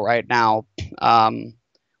talking about right now.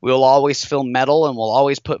 We'll always film metal and we'll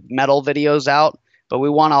always put metal videos out, but we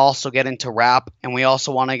want to also get into rap and we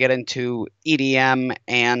also want to get into EDM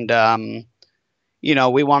and you know,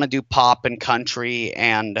 we want to do pop and country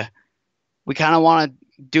and we kind of want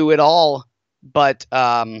to do it all, but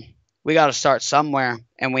we got to start somewhere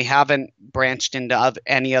and we haven't branched into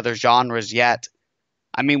any other genres yet.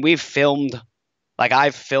 I mean, I've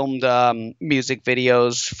filmed music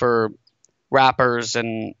videos for rappers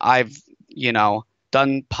and I've, you know,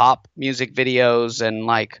 done pop music videos and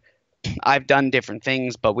like I've done different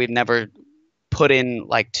things, but we've never put in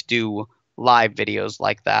like to do live videos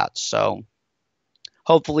like that. So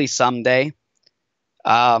hopefully someday.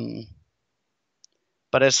 But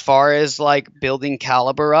as far as like building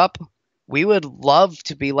Caliber up, we would love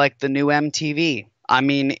to be like the new MTV. I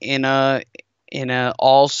mean, in a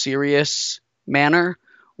all serious manner,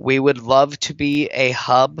 we would love to be a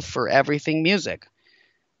hub for everything music.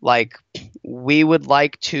 Like, we would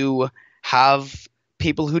like to have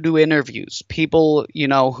people who do interviews, people, you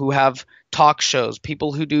know, who have talk shows,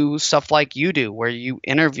 people who do stuff like you do, where you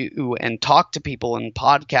interview and talk to people and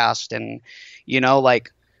podcast and, you know,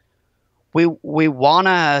 like, we want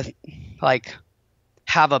to, like,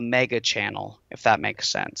 have a mega channel, if that makes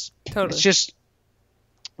sense. Totally. It's just,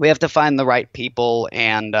 we have to find the right people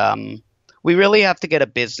and, we really have to get a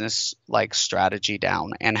business like strategy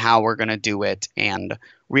down and how we're going to do it and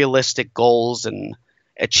realistic goals and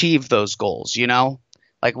achieve those goals, you know?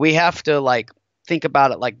 Like we have to like think about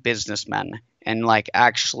it like businessmen and like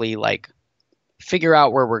actually like figure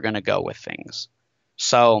out where we're going to go with things.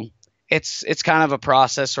 So it's kind of a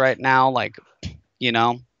process right now. Like, you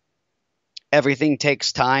know, everything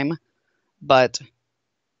takes time, but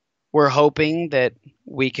we're hoping that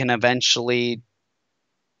we can eventually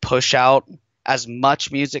push out as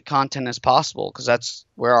much music content as possible because that's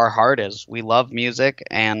where our heart is. We love music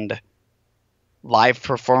and live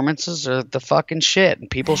performances are the fucking shit and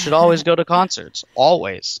people should always go to concerts.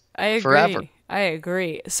 Always. I agree. Forever. I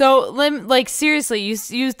agree. So, like, seriously,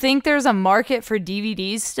 you think there's a market for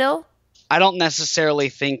DVDs still? I don't necessarily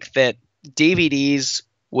think that DVDs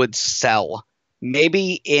would sell,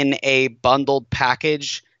 maybe in a bundled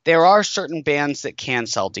package, there are certain bands that can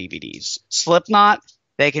sell DVDs. Slipknot,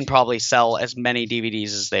 they can probably sell as many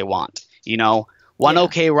DVDs as they want. You know, One Yeah.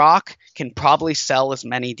 OK Rock can probably sell as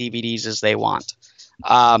many DVDs as they want.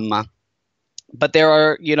 But there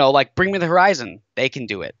are, like Bring Me the Horizon, they can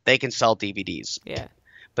do it. They can sell DVDs. Yeah.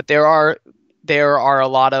 But there are a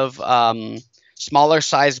lot of smaller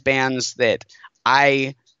size bands that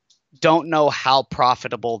I don't know how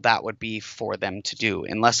profitable that would be for them to do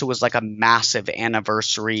unless it was like a massive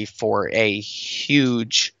anniversary for a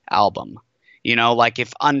huge album. Like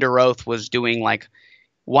if Under Oath was doing like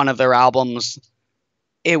one of their albums,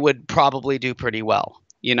 it would probably do pretty well,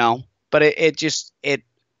 but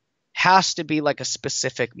it has to be like a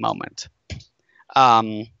specific moment.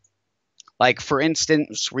 Like for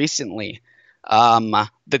instance, recently,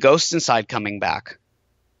 The Ghost Inside coming back,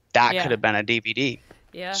 that could have been a DVD.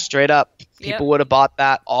 Yeah. Straight up. People would have bought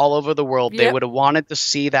that all over the world. They Yep. would have wanted to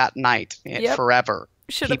see that night forever.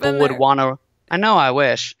 Should have People been would there. want to. I know, I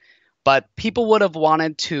wish. But people would have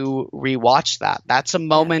wanted to rewatch that. That's a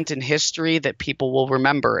moment in history that people will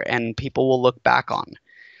remember and people will look back on.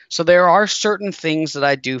 So there are certain things that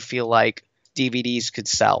I do feel like DVDs could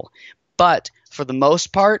sell. But for the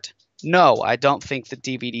most part, no, I don't think that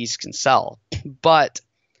DVDs can sell. But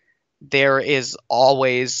there is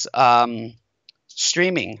always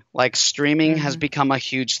streaming. Like streaming has become a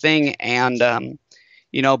huge thing, and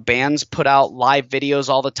bands put out live videos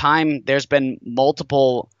all the time. There's been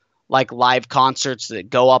multiple like live concerts that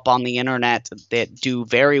go up on the internet that do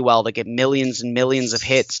very well, that get millions and millions of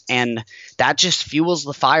hits, and that just fuels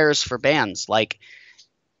the fires for bands. Like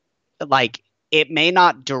it may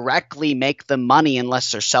not directly make them money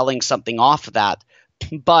unless they're selling something off of that,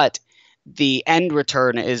 but the end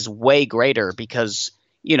return is way greater because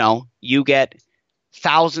you get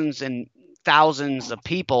thousands and thousands of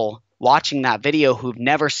people watching that video who've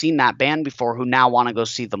never seen that band before who now want to go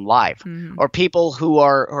see them live. Mm-hmm. Or people who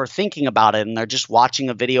are thinking about it and they're just watching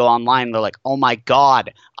a video online and they're like, oh my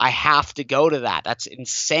God, I have to go to that. That's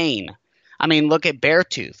insane. I mean, look at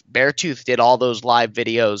Beartooth. Beartooth did all those live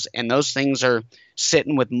videos and those things are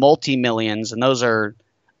sitting with multi-millions and those are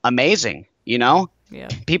amazing, Yeah.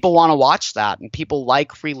 People want to watch that and people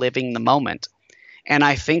like reliving the moment. And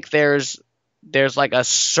I think there's like a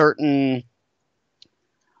certain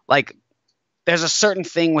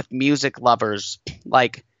thing with music lovers.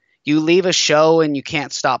 Like you leave a show and you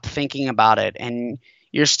can't stop thinking about it and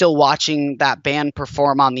you're still watching that band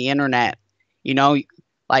perform on the internet.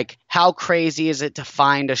 Like how crazy is it to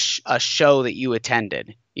find a show that you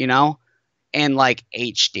attended, and like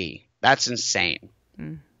HD? That's insane.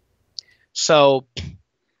 So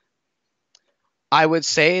I would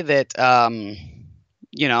say that,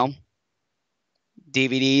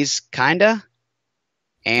 DVDs kinda,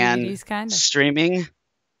 and DVDs kinda. streaming,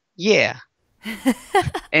 yeah.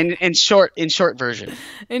 in short version.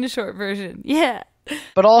 In a short version, yeah.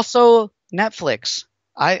 But also Netflix.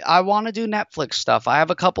 I want to do Netflix stuff. I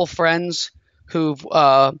have a couple friends who've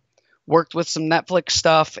worked with some Netflix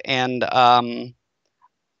stuff, and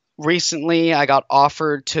recently I got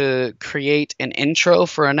offered to create an intro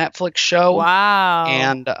for a Netflix show. Wow.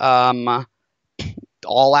 And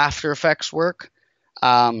all After Effects work.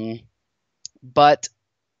 But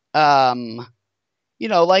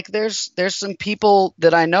like there's some people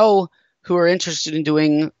that I know who are interested in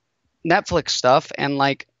doing Netflix stuff, and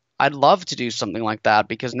like I'd love to do something like that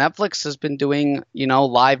because Netflix has been doing,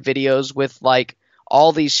 live videos with like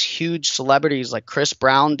all these huge celebrities. Like Chris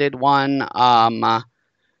Brown did one,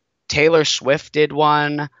 Taylor Swift did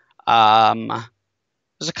one.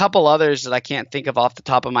 There's a couple others that I can't think of off the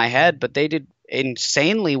top of my head, but they did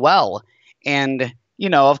insanely well. And,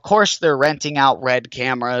 of course they're renting out Red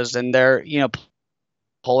cameras and they're,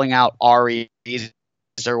 pulling out REs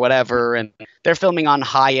or whatever, and they're filming on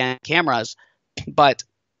high-end cameras. But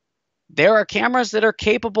there are cameras that are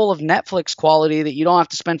capable of Netflix quality that you don't have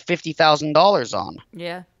to spend $50,000 on.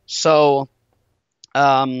 Yeah. So,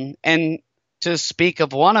 and to speak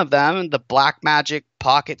of one of them, the Blackmagic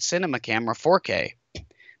Pocket Cinema Camera 4K.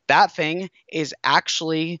 That thing is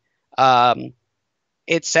actually,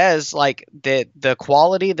 it says like the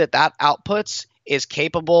quality that outputs is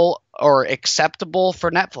capable or acceptable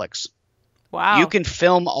for Netflix. Wow. You can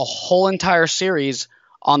film a whole entire series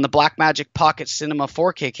on the Blackmagic Pocket Cinema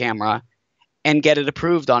 4K camera and get it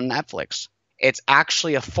approved on Netflix. It's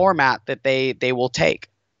actually a format that they will take,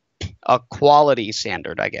 a quality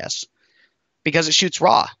standard, I guess, because it shoots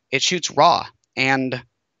raw. It shoots raw, and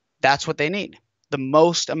that's what they need. The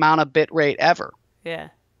most amount of bit rate ever. Yeah.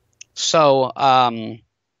 So, and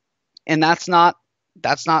that's not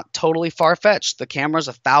that's not totally far-fetched. The camera's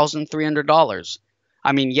 $1,300.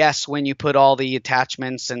 I mean, yes, when you put all the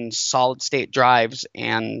attachments and solid state drives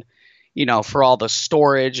and, for all the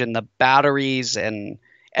storage and the batteries and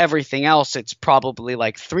everything else, it's probably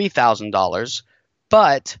like $3,000,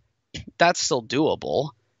 but that's still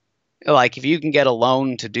doable. Like, if you can get a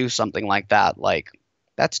loan to do something like that, like,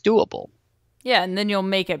 that's doable. Yeah, and then you'll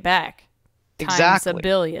make it back. Times Exactly. a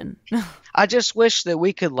billion. I just wish that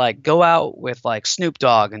we could, like, go out with, like, Snoop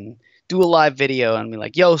Dogg and do a live video and be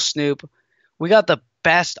like, yo, Snoop, we got the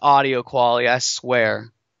best audio quality, I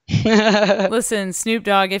swear. Listen, Snoop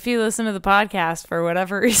Dogg, if you listen to the podcast for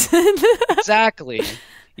whatever reason. Exactly.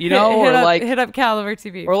 Hit up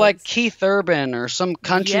CaliberTV. Or like Keith Urban or some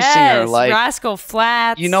country singer, like Rascal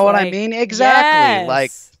Flatts. You know what I mean? Exactly. Yes.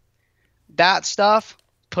 Like that stuff.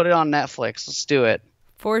 Put it on Netflix. Let's do it.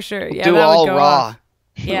 For sure. We'll Yeah, do that all would go raw. off.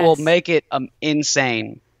 Yes. We'll make it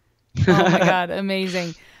insane. Oh my God,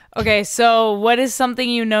 amazing. Okay, so what is something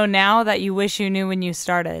you know now that you wish you knew when you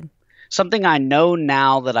started? Something I know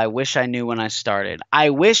now that I wish I knew when I started. I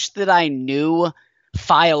wish that I knew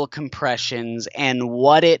file compressions and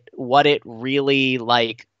what it really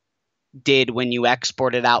like did when you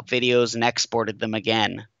exported out videos and exported them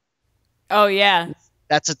again. Oh yeah.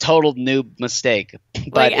 That's a total noob mistake.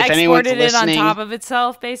 But Like if anyone's exported it on listening, top of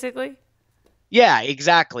itself, basically? yeah,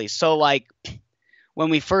 exactly. So like when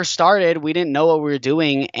we first started, we didn't know what we were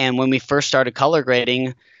doing, and when we first started color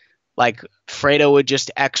grading, like Fredo would just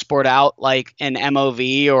export out like an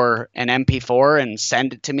MOV or an MP4 and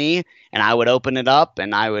send it to me, and I would open it up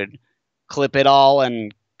and I would clip it all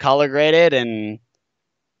and color grade it and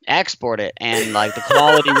export it, and like the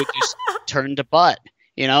quality would just turn to butt.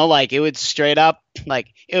 Like it would straight up, like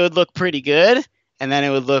it would look pretty good, and then it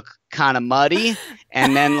would look kind of muddy,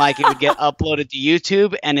 and then like it would get uploaded to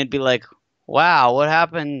YouTube and it'd be like, wow, what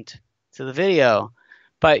happened to the video?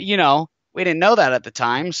 But we didn't know that at the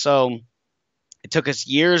time, so it took us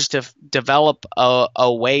years to develop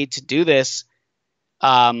a way to do this.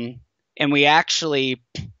 And we actually,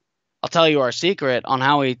 I'll tell you our secret on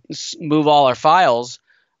how we move all our files.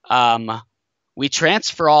 We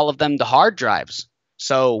transfer all of them to hard drives.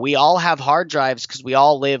 So we all have hard drives because we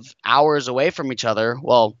all live hours away from each other.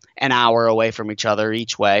 Well, an hour away from each other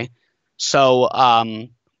each way. So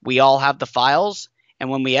we all have the files. And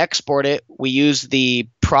when we export it, we use the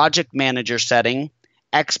project manager setting,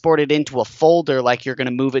 export it into a folder like you're going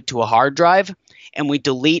to move it to a hard drive, and we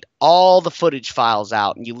delete all the footage files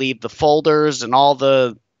out. And you leave the folders and all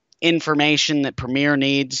the information that Premiere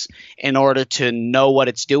needs in order to know what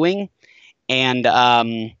it's doing.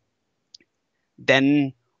 And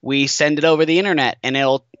then we send it over the internet, and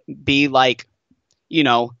it'll be like,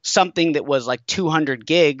 something that was like 200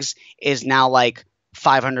 gigs is now like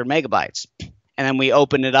 500 megabytes. And then we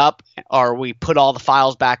open it up, or we put all the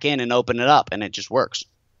files back in and open it up, and it just works,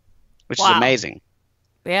 which is amazing.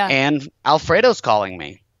 Yeah. And Alfredo's calling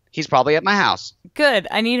me. He's probably at my house. Good.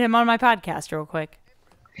 I need him on my podcast real quick.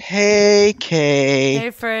 Hey, Kay. Hey,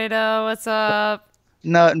 Fredo. What's up?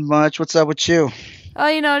 Nothing much. What's up with you?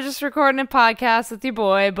 Oh, just recording a podcast with your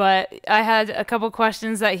boy, but I had a couple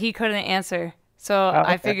questions that he couldn't answer. So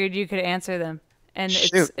I figured you could answer them. And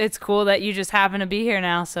it's cool that you just happen to be here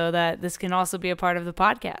now so that this can also be a part of the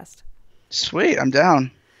podcast. Sweet. I'm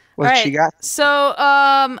down. What you got? So,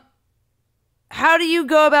 how do you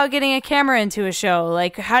go about getting a camera into a show?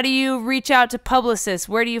 Like, how do you reach out to publicists?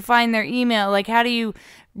 Where do you find their email? Like, how do you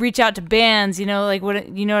reach out to bands? Like what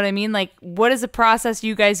I mean? Like, what is the process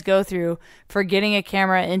you guys go through for getting a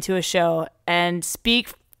camera into a show? And speak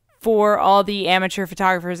for all the amateur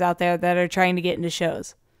photographers out there that are trying to get into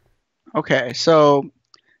shows. Okay, so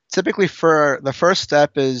typically for the first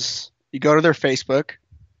step is you go to their Facebook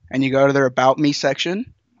and you go to their About Me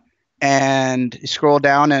section and you scroll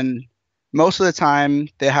down, and most of the time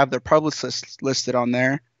they have their publicist listed on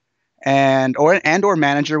there or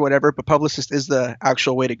manager, whatever, but publicist is the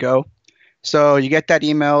actual way to go. So you get that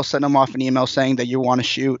email, send them off an email saying that you want to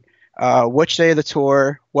shoot, which day of the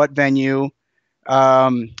tour, what venue,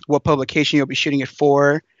 what publication you'll be shooting it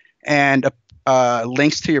for, and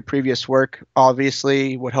links to your previous work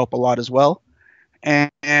obviously would help a lot as well. And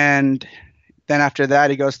then after that,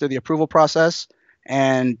 it goes through the approval process,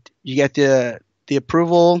 and you get the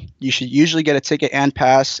approval. You should usually get a ticket and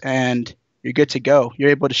pass, and you're good to go. You're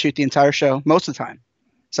able to shoot the entire show most of the time.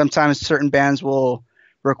 Sometimes certain bands will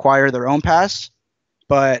require their own pass,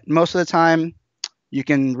 but most of the time you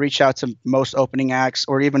can reach out to most opening acts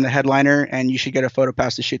or even the headliner, and you should get a photo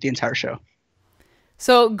pass to shoot the entire show.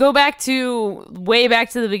 So go back to way back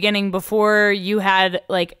to the beginning before you had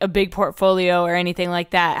like a big portfolio or anything like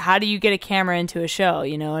that. How do you get a camera into a show?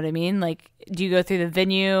 You know what I mean? Like, do you go through the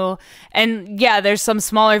venue? And yeah, there's some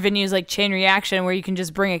smaller venues like Chain Reaction where you can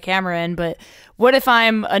just bring a camera in. But what if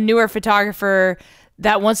I'm a newer photographer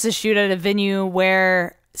that wants to shoot at a venue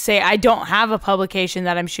where, say, I don't have a publication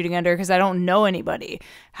that I'm shooting under because I don't know anybody?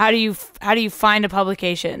 How do you find a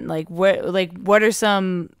publication? What are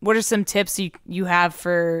some tips you have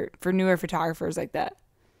for newer photographers like that?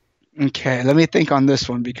 Okay, let me think on this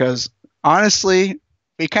one, because honestly,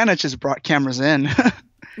 we kind of just brought cameras in.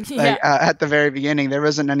 Yeah. At the very beginning, there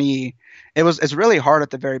wasn't any. It's really hard at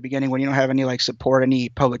the very beginning when you don't have any like support, any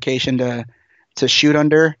publication to shoot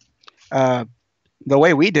under. The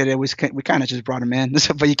way we did it was we kind of just brought them in,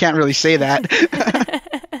 but you can't really say that.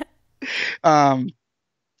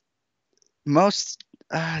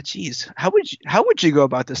 Geez, how would you go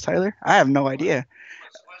about this, Tyler? I have no idea.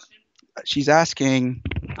 She's asking,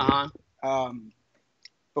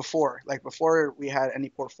 before we had any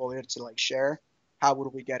portfolio to like share, how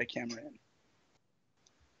would we get a camera in?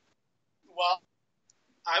 Well,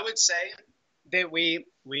 I would say that we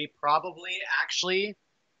probably actually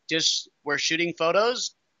just were shooting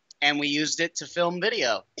photos and we used it to film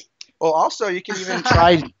video. Well, also you can even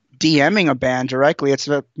try DMing a band directly. It's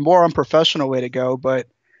a more unprofessional way to go, but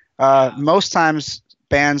most times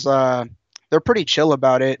bands they're pretty chill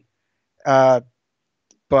about it. But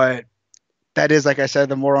that is, like I said,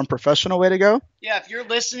 the more unprofessional way to go. Yeah, if you're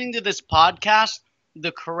listening to this podcast,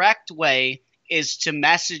 the correct way is to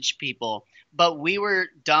message people. But we were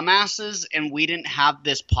dumbasses and we didn't have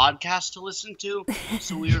this podcast to listen to,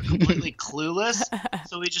 so we were completely clueless.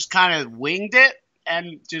 So we just kind of winged it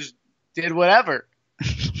and just did whatever.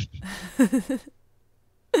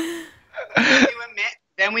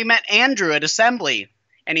 Then we met Andrew at Assembly,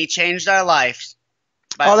 and he changed our lives.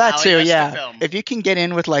 Oh, that too, yeah. If you can get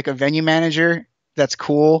in with like a venue manager, that's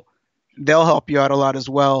cool. They'll help you out a lot as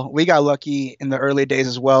well. We got lucky in the early days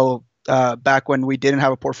as well. Back when we didn't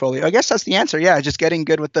have a portfolio. I guess that's the answer. Yeah, just getting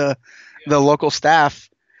good with the local staff.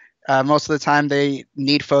 Most of the time they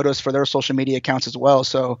need photos for their social media accounts as well,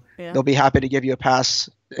 so they'll be happy to give you a pass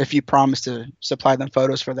if you promise to supply them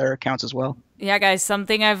photos for their accounts as well. Yeah, guys,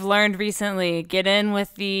 something I've learned recently: get in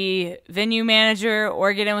with the venue manager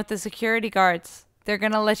or get in with the security guards. They're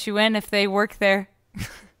gonna let you in if they work there.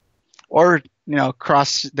 Or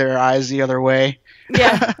cross their eyes the other way.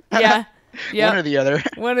 Yeah. Yep. One or the other.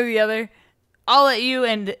 One or the other. I'll let you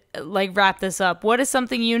wrap this up. What is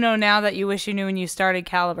something you know now that you wish you knew when you started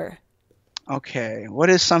Caliber? Okay. What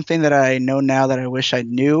is something that I know now that I wish I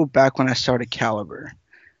knew back when I started Caliber?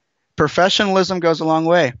 Professionalism goes a long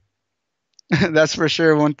way. That's for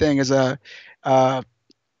sure. One thing is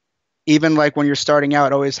even like when you're starting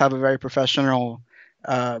out, always have a very professional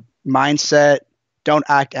mindset. Don't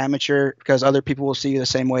act amateur, because other people will see you the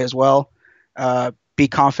same way as well. Be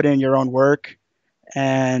confident in your own work.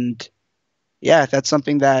 And yeah, that's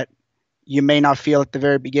something that you may not feel at the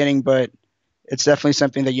very beginning, but it's definitely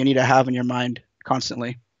something that you need to have in your mind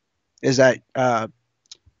constantly, is that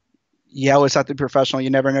you always have to be professional. You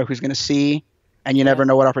never know who's going to see, and you never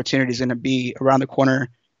know what opportunity is going to be around the corner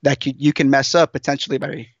that you can mess up potentially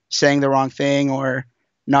by saying the wrong thing or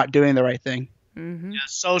not doing the right thing. Mm-hmm. Yeah,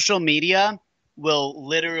 social media will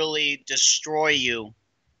literally destroy you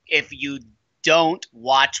if you don't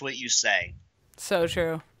watch what you say. So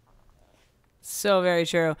true. So very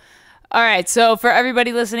true. All right, so for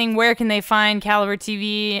everybody listening, where can they find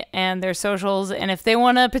CaliberTV and their socials? And if they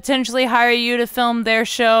want to potentially hire you to film their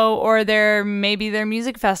show or maybe their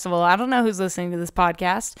music festival, I don't know who's listening to this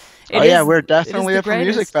podcast. We're definitely up for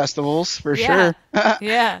music festivals for sure.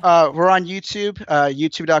 Yeah. We're on YouTube,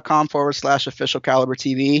 youtube.com/official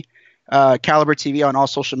CaliberTV. CaliberTV on all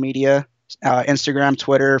social media, Instagram,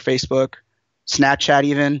 Twitter, Facebook, Snapchat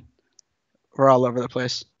even. We're all over the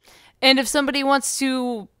place. And if somebody wants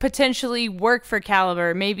to potentially work for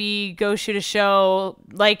Caliber, maybe go shoot a show,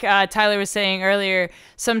 like Tyler was saying earlier,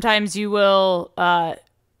 sometimes you will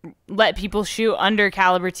let people shoot under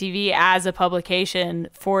CaliberTV as a publication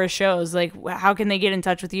for shows. Like, how can they get in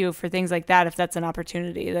touch with you for things like that if that's an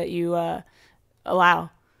opportunity that you allow?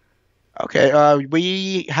 Okay,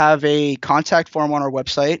 we have a contact form on our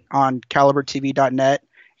website on calibertv.net.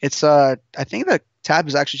 It's I think the tab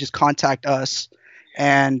is actually just contact us.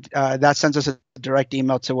 And that sends us a direct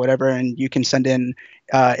email to whatever, and you can send in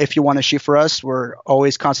if you want to shoot for us. We're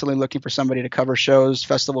always constantly looking for somebody to cover shows,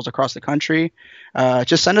 festivals across the country.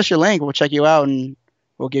 Just send us your link. We'll check you out, and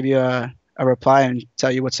we'll give you a reply and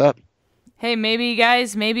tell you what's up. Hey, maybe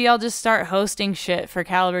I'll just start hosting shit for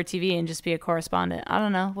CaliberTV and just be a correspondent. I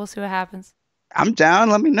don't know. We'll see what happens. I'm down.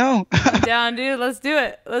 Let me know. I'm down, dude. Let's do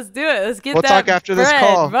it. Let's do it. Let's get We'll that talk after this bread,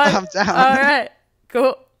 call. bud. I'm down. All right.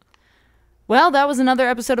 Cool. Well, that was another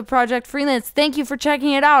episode of Project Freelance. Thank you for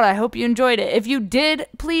checking it out. I hope you enjoyed it. If you did,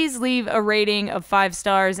 please leave a rating of 5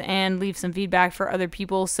 stars and leave some feedback for other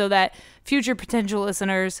people so that future potential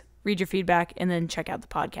listeners read your feedback and then check out the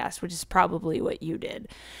podcast, which is probably what you did.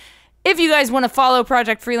 If you guys want to follow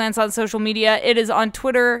Project Freelance on social media, it is on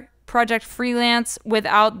Twitter, Project Freelance,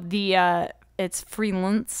 without the, it's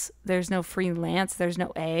freelance. There's no freelance. There's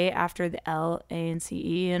no A after the L, A, and C,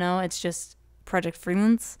 E, it's just Project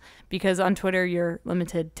Freelance, because on Twitter you're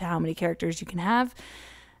limited to how many characters you can have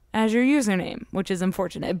as your username, which is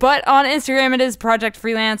unfortunate. But on Instagram it is Project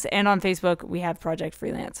Freelance, and on Facebook we have Project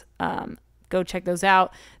Freelance. Go check those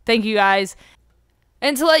out. Thank you guys.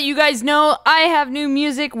 And to let you guys know, I have new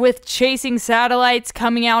music with Chasing Satellites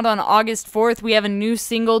coming out on August 4th. We have a new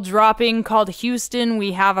single dropping called Houston,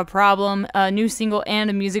 We Have a Problem, a new single and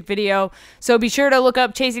a music video. So be sure to look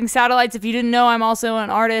up Chasing Satellites. If you didn't know, I'm also an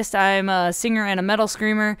artist. I'm a singer and a metal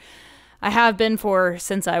screamer. I have been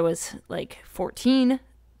since I was like 14,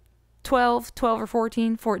 12 or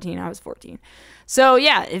 14. I was 14. So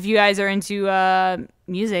yeah, if you guys are into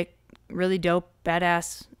music, really dope,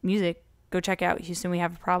 badass music, go check out Houston, We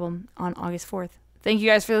Have a Problem on August 4th. Thank you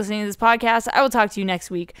guys for listening to this podcast. I will talk to you next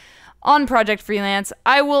week on Project Freelance.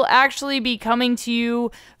 I will actually be coming to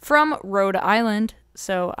you from Rhode Island,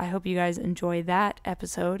 so I hope you guys enjoy that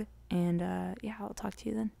episode. And yeah, I'll talk to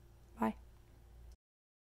you then.